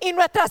y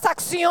nuestras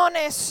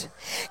acciones.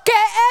 ¿Qué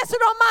es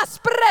lo más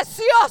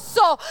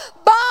precioso?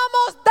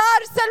 Vamos a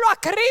dárselo a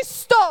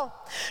Cristo.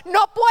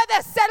 No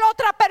puede ser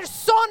otra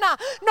persona,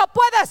 no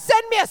puede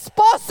ser mi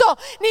esposo,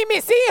 ni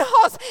mis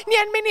hijos, ni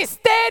el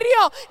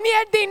ministerio, ni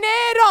el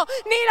dinero,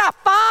 ni la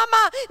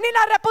fama, ni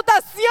la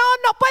reputación.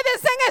 No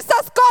pueden ser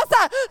esas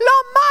cosas.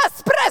 Lo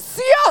más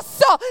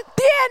precioso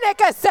tiene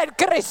que ser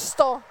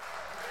Cristo.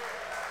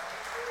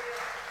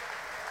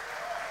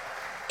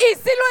 Y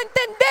si lo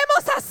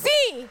entendemos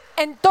así,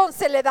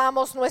 entonces le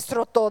damos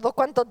nuestro todo.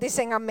 ¿Cuántos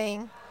dicen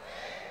amén?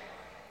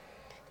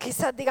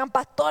 Quizás digan,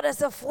 pastor,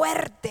 eso es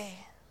fuerte.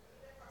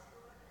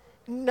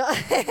 No,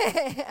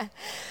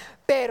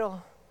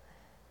 pero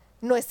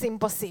no es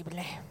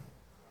imposible.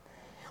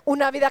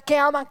 Una vida que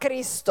ama a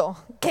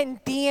Cristo, que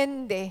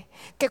entiende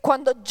que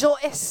cuando yo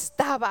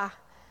estaba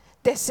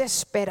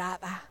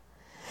desesperada,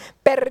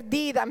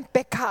 perdida en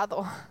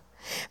pecado,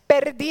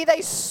 perdida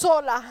y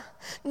sola,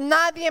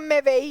 nadie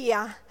me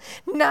veía,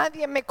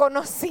 nadie me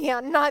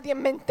conocía, nadie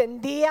me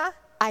entendía,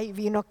 ahí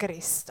vino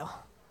Cristo.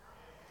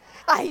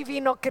 Ahí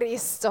vino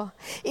Cristo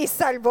y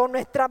salvó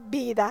nuestras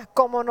vidas.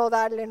 ¿Cómo no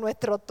darle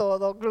nuestro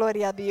todo?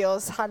 Gloria a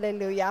Dios,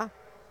 aleluya.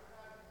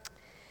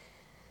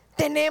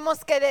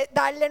 Tenemos que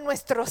darle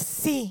nuestro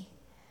sí.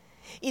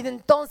 Y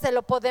entonces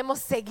lo podemos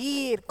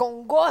seguir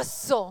con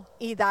gozo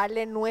y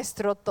darle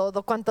nuestro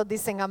todo. ¿Cuántos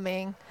dicen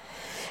amén?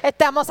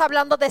 Estamos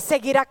hablando de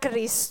seguir a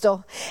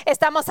Cristo.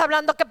 Estamos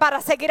hablando que para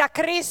seguir a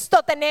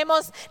Cristo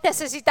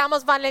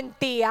necesitamos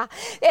valentía.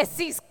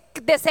 Si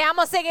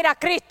deseamos seguir a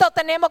Cristo,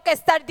 tenemos que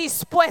estar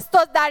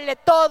dispuestos a darle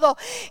todo.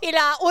 Y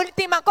la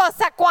última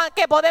cosa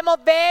que podemos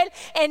ver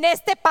en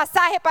este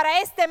pasaje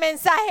para este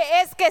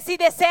mensaje es que si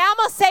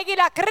deseamos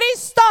seguir a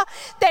Cristo,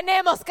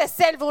 tenemos que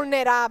ser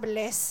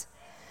vulnerables.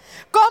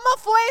 ¿Cómo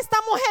fue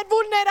esta mujer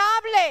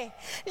vulnerable?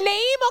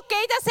 Leímos que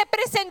ella se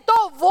presentó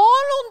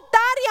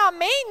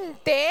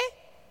voluntariamente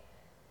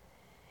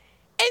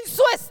en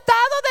su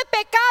estado de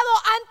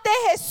pecado ante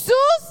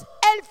Jesús,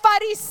 el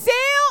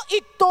fariseo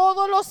y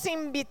todos los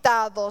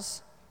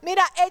invitados.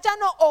 Mira, ella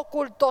no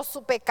ocultó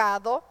su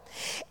pecado.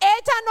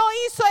 Ella no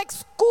hizo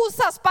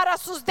excusas para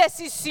sus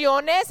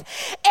decisiones.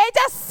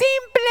 Ella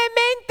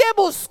simplemente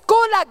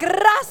buscó la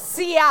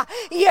gracia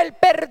y el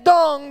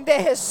perdón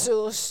de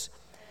Jesús.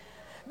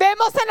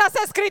 Vemos en las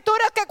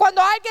escrituras que cuando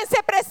alguien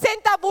se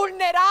presenta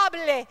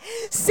vulnerable,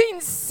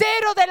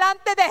 sincero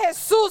delante de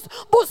Jesús,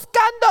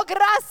 buscando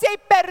gracia y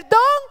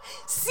perdón,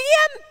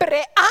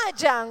 siempre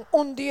hallan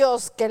un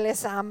Dios que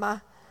les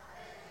ama.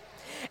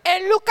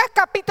 En Lucas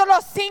capítulo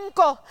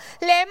 5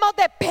 leemos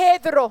de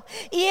Pedro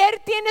y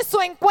él tiene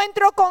su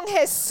encuentro con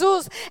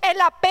Jesús en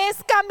la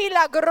pesca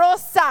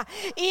milagrosa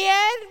y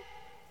él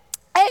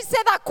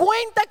se da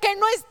cuenta que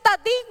no está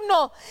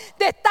digno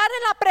de estar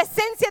en la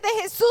presencia de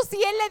Jesús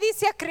y él le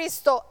dice a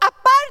Cristo: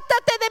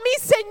 apártate de mí,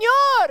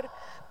 Señor,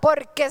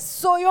 porque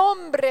soy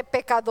hombre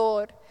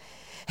pecador.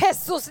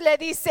 Jesús le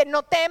dice: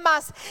 no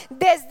temas,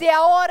 desde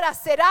ahora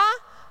será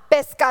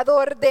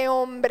pescador de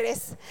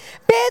hombres.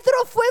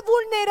 Pedro fue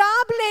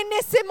vulnerable en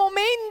ese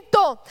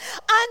momento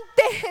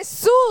ante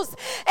Jesús.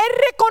 Él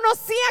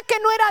reconocía que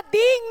no era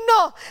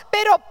digno,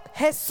 pero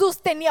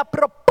Jesús tenía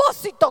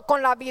propósito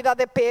con la vida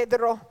de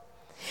Pedro.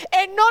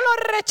 Él no lo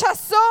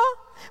rechazó,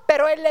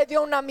 pero él le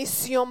dio una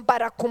misión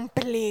para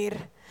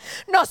cumplir.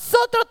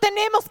 Nosotros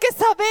tenemos que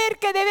saber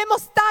que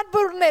debemos estar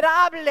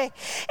vulnerables.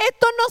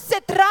 Esto no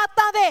se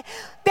trata de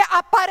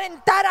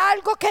aparentar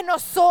algo que no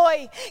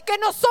soy, que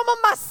no somos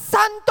más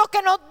santos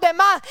que los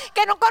demás,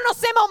 que no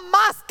conocemos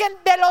más que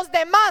de los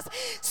demás.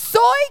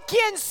 Soy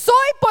quien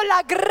soy por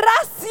la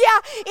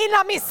gracia y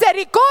la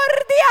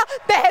misericordia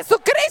de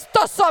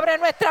Jesucristo sobre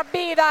nuestras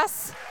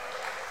vidas.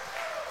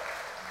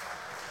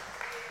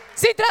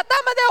 Si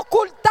tratamos de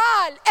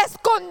ocultar,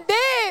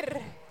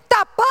 esconder,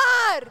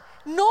 tapar,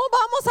 no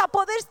vamos a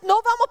poder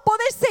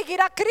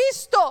seguir a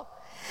Cristo.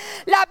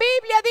 La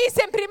Biblia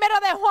dice en 1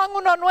 de Juan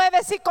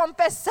 1:9: si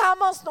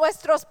confesamos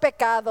nuestros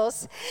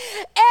pecados,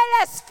 Él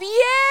es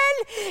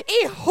fiel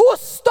y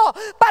justo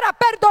para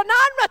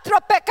perdonar nuestros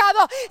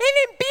pecados y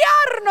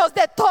limpiarnos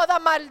de toda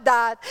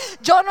maldad.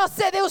 Yo no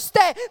sé de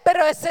usted,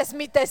 pero ese es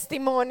mi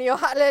testimonio.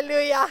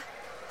 Aleluya.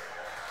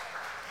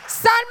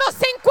 Salmo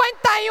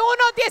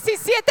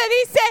 51:17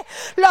 dice: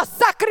 los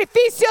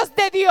sacrificios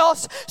de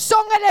Dios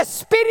son el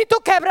espíritu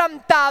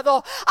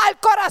quebrantado. Al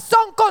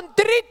corazón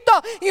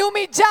contrito y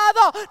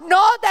humillado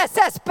no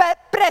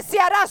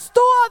despreciarás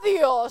tú, oh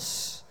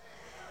Dios.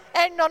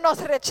 Él no nos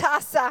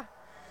rechaza.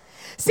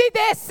 Si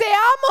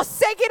deseamos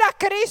seguir a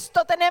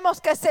Cristo, tenemos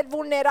que ser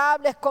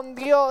vulnerables con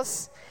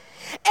Dios.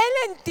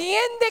 Él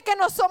entiende que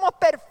no somos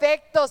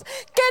perfectos,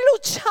 que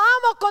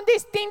luchamos con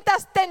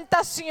distintas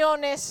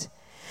tentaciones.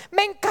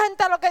 Me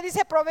encanta lo que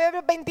dice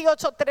Proverbios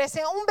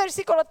 28:13, un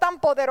versículo tan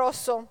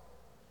poderoso.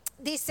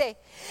 Dice: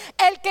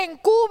 el que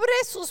encubre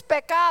sus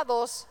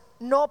pecados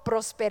no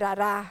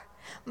prosperará,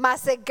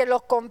 mas el que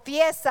los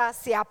confiesa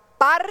se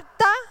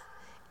aparta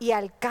y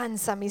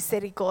alcanza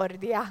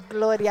misericordia.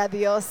 Gloria a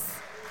Dios.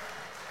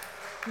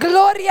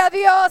 Gloria a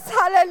Dios,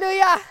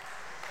 aleluya.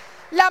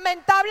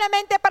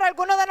 Lamentablemente para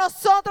algunos de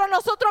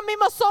nosotros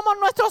mismos somos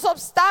nuestros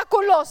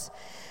obstáculos.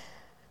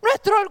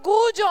 Nuestro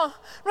orgullo,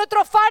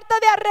 nuestra falta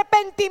de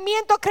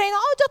arrepentimiento, creyendo,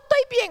 yo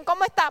estoy bien,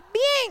 ¿cómo estás?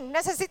 Bien,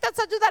 ¿necesitas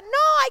ayuda? No,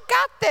 I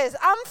got this,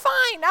 I'm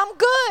fine, I'm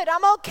good,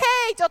 I'm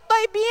okay, yo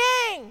estoy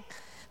bien.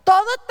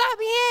 Todo está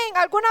bien,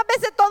 algunas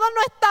veces todo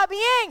no está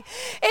bien.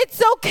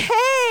 It's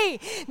okay.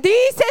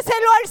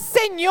 Díceselo al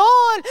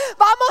Señor.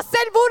 Vamos a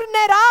ser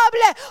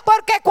vulnerables,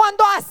 porque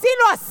cuando así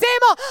lo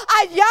hacemos,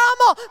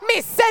 hallamos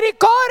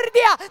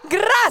misericordia,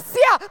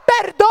 gracia,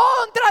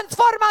 perdón,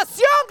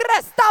 transformación,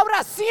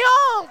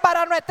 restauración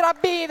para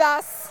nuestras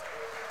vidas.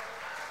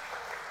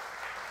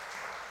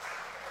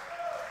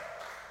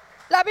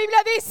 La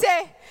Biblia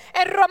dice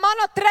en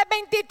Romanos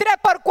 3:23,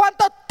 por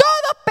cuanto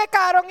todos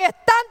pecaron y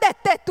están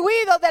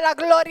destituidos de la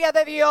gloria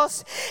de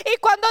Dios. Y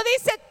cuando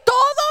dice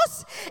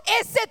todos,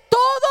 ese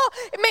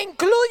todo me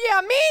incluye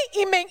a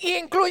mí y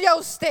incluye a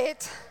usted.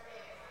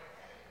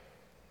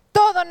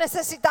 Todos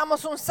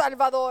necesitamos un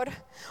Salvador,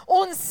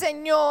 un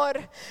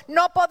Señor.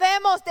 No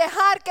podemos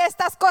dejar que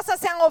estas cosas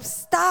sean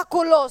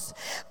obstáculos.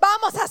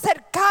 Vamos a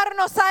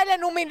acercarnos a Él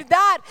en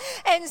humildad,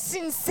 en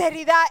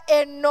sinceridad.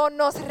 Él no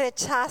nos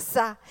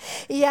rechaza.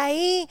 Y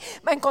ahí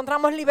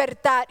encontramos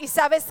libertad. ¿Y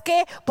sabes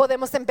qué?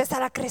 Podemos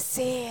empezar a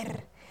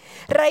crecer.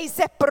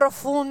 Raíces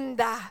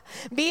profundas,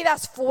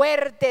 vidas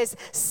fuertes,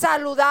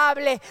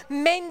 saludables,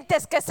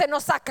 mentes que se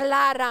nos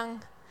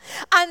aclaran.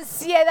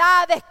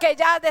 Ansiedades que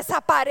ya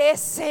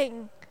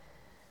desaparecen.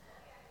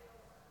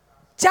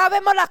 Ya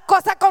vemos las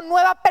cosas con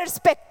nueva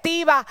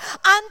perspectiva.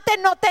 Antes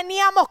no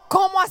teníamos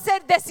cómo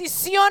hacer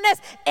decisiones.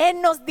 Él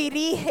nos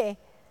dirige.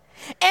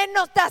 Él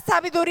nos da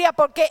sabiduría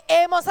porque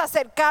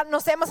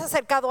nos hemos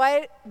acercado a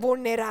Él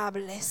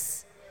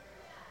vulnerables.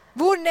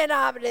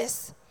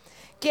 Vulnerables.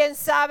 Quién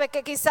sabe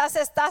que quizás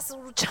estás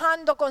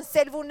luchando con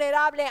ser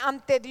vulnerable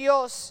ante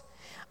Dios.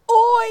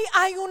 Hoy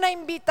hay una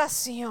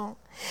invitación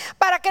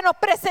para que nos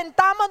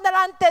presentamos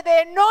delante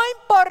de Él, no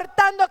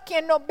importando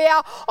quién nos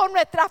vea o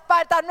nuestras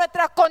faltas,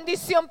 nuestra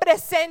condición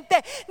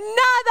presente.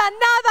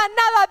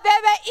 Nada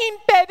debe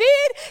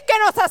impedir que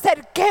nos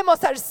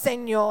acerquemos al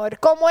Señor,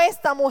 como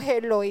esta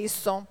mujer lo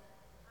hizo.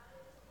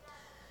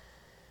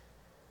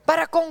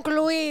 Para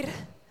concluir,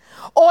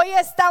 hoy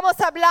estamos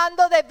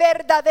hablando de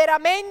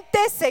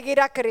verdaderamente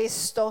seguir a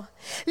Cristo.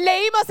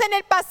 Leímos en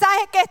el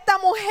pasaje que esta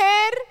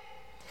mujer,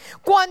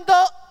 cuando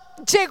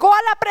llegó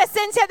a la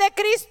presencia de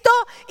Cristo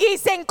y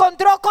se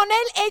encontró con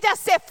Él, ella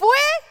se fue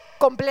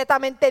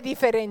completamente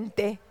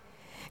diferente.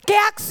 ¿Qué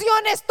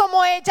acciones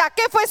tomó ella?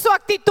 ¿Qué fue su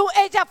actitud?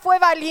 Ella fue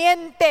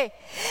valiente.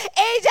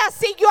 Ella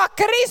siguió a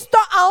Cristo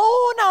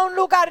aún a un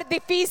lugar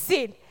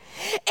difícil.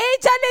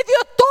 Ella le dio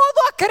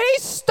todo a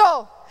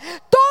Cristo.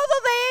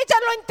 Todo de ella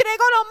lo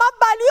entregó, lo más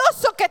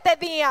valioso que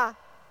tenía.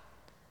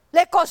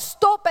 Le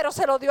costó, pero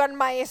se lo dio al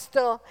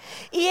maestro.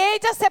 Y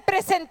ella se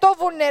presentó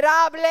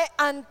vulnerable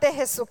ante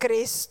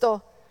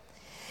Jesucristo.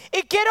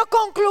 Y quiero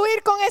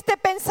concluir con este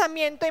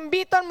pensamiento.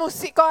 Invito al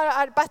músico,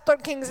 al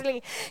pastor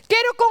Kingsley.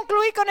 Quiero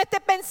concluir con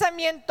este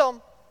pensamiento.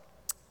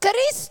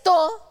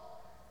 Cristo,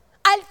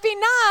 al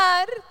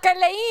final que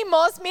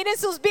leímos, miren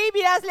sus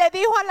Biblias, le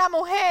dijo a la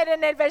mujer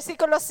en el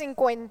versículo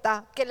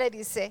 50, que le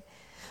dice: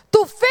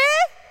 tu fe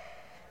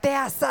te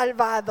ha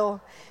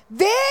salvado.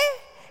 Ve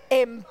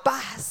en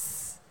paz.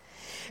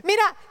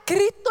 Mira,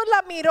 Cristo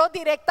la miró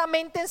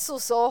directamente en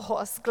sus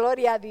ojos,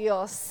 gloria a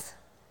Dios.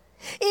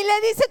 Y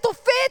le dice: tu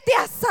fe te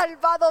ha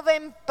salvado, ve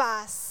en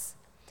paz.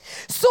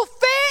 Su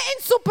fe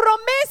en su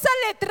promesa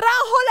le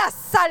trajo la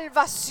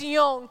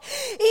salvación.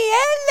 Y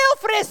Él le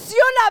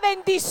ofreció la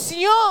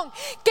bendición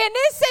que en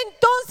ese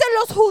entonces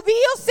los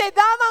judíos se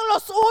daban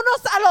los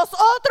unos a los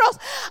otros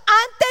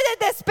antes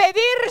de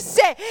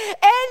despedirse.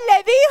 Él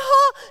le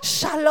dijo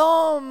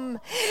shalom.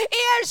 Y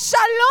el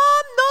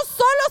shalom no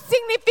solo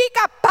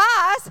significa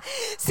paz,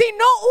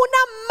 sino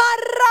una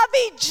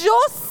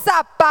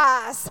maravillosa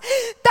paz.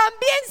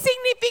 También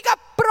significa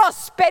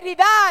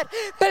prosperidad,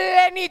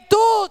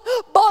 plenitud,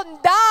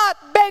 bondad,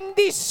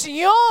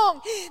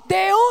 bendición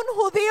de un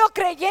judío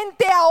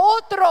creyente a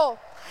otro.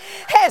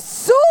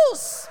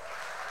 Jesús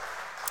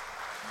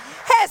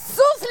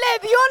le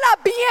dio la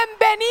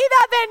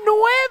bienvenida de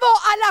nuevo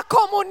a la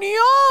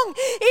comunión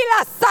y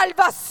la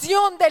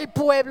salvación del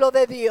pueblo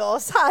de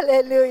Dios.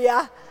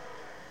 Aleluya.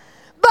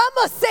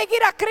 Vamos a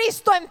seguir a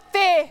Cristo en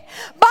fe.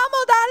 Vamos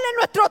a darle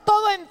nuestro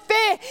todo en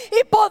fe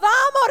y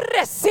podamos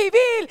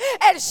recibir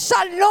el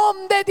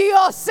shalom de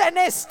Dios en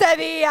este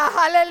día.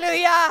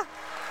 Aleluya.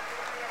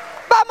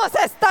 Vamos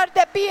a estar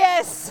de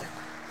pies.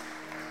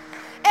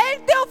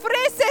 Él te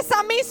ofrece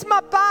esa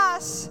misma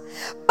paz.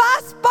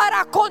 Paz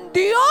para con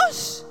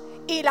Dios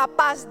y la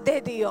paz de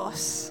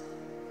Dios.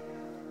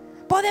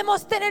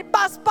 Podemos tener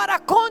paz para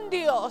con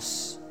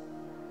Dios.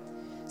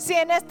 Si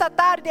en esta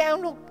tarde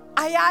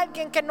hay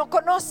alguien que no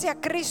conoce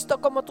a Cristo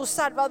como tu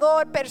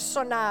Salvador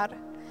personal,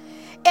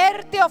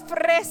 Él te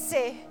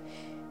ofrece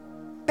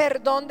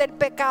perdón del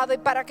pecado y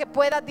para que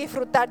puedas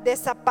disfrutar de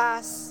esa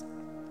paz.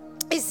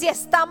 Y si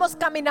estamos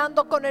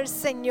caminando con el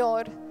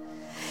Señor,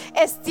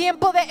 Es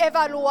tiempo de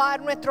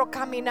evaluar nuestro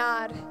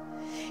caminar.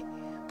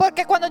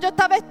 Porque cuando yo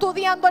estaba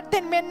estudiando el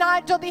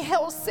terminal, yo dije,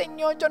 oh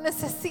Señor, yo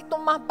necesito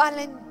más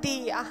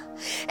valentía.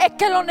 Es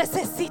que lo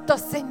necesito,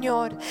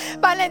 Señor.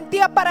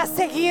 Valentía para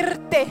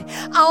seguirte,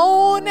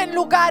 aún en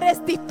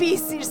lugares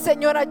difíciles.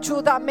 Señor,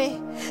 ayúdame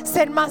a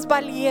ser más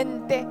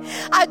valiente.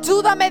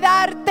 Ayúdame a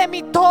darte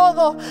mi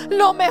todo,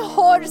 lo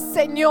mejor,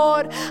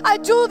 Señor.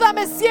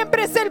 Ayúdame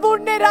siempre a ser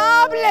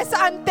vulnerables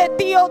ante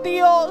ti, oh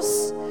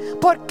Dios.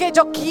 Porque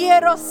yo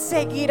quiero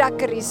seguir a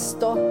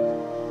Cristo.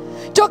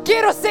 Yo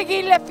quiero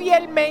seguirle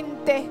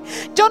fielmente.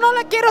 Yo no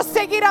le quiero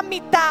seguir a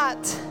mitad.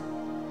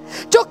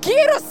 Yo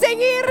quiero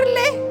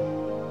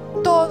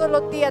seguirle todos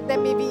los días de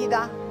mi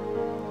vida.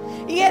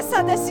 Y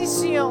esa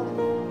decisión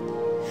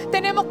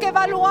tenemos que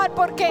evaluar,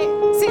 porque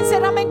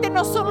sinceramente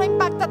no solo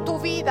impacta tu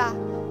vida,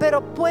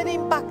 pero puede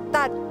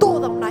impactar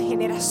toda una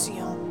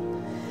generación.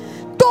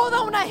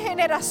 Toda una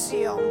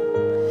generación.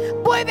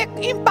 Puede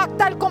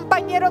impactar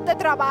compañeros de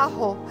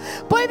trabajo.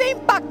 Puede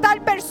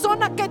impactar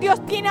personas que Dios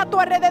tiene a tu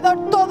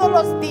alrededor todos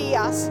los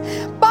días.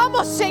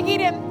 Vamos a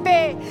seguir en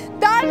fe,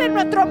 darle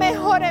nuestro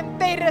mejor en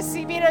fe y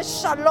recibir el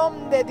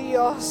shalom de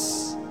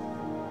Dios,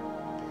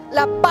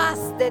 la paz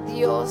de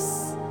Dios,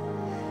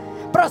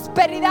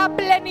 prosperidad,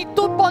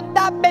 plenitud,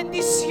 bondad,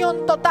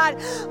 bendición total.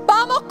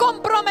 Vamos a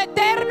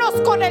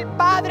comprometernos con el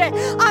Padre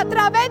a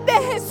través de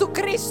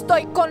Jesucristo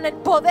y con el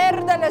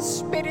poder del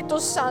Espíritu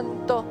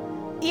Santo.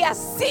 Y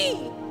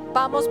así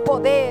vamos a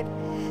poder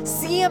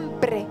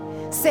siempre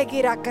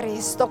seguir a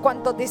Cristo.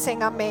 ¿Cuántos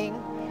dicen amén?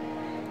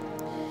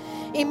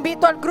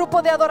 Invito al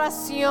grupo de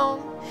adoración,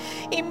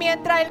 y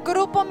mientras el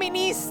grupo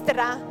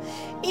ministra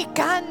y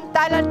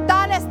canta, el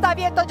altar está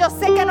abierto. Yo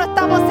sé que no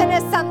estamos en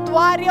el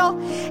santuario,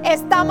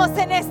 estamos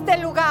en este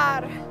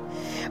lugar.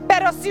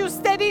 Pero si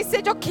usted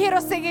dice, yo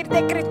quiero seguir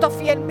de Cristo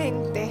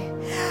fielmente,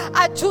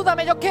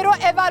 ayúdame, yo quiero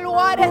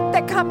evaluar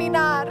este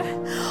caminar.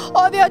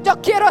 Oh Dios, yo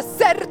quiero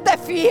serte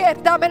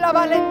fiel, dame la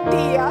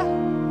valentía.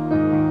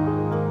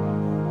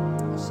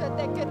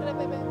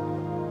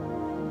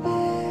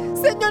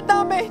 Señor,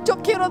 dame, yo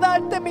quiero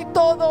darte mi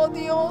todo, oh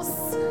Dios.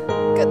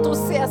 Que tú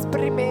seas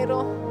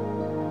primero.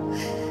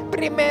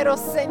 Primero,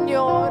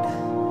 Señor.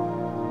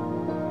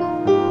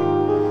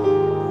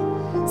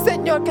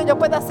 Señor, que yo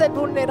pueda ser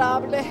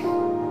vulnerable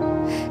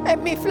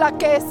en mis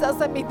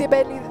flaquezas, en mis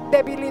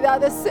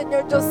debilidades.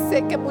 Señor, yo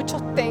sé que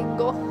muchos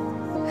tengo,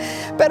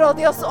 pero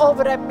Dios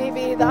obra en mi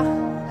vida,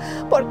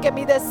 porque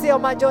mi deseo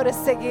mayor es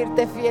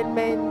seguirte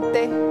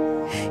fielmente.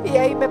 Y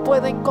ahí me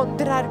puedo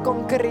encontrar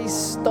con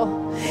Cristo.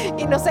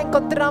 Y nos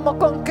encontramos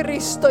con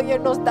Cristo y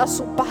Él nos da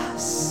su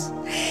paz.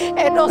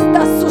 Él nos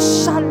da su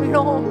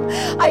shalom.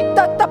 Hay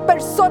tantas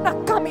personas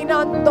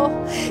caminando,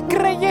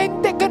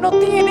 creyentes, que no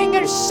tienen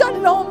el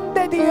shalom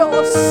de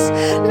Dios,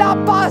 la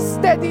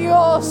paz de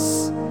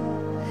Dios.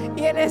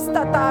 Y en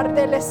esta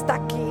tarde Él está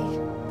aquí.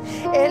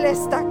 Él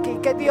está aquí.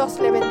 Que Dios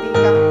le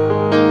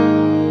bendiga.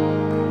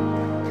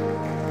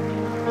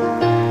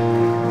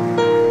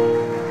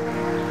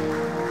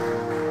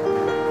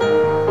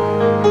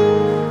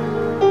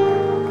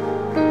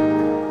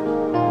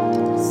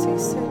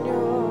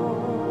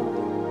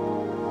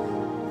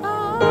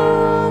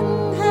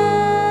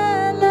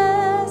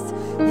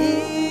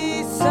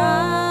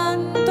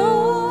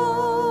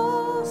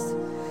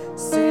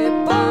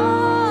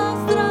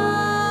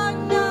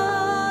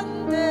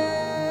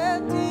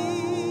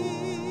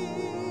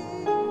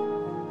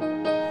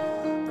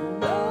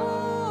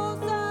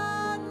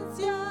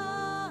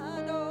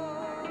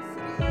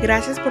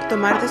 Gracias por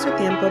tomarte su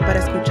tiempo para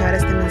escuchar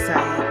este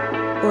mensaje.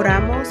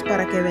 Oramos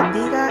para que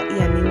bendiga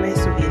y anime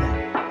su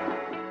vida.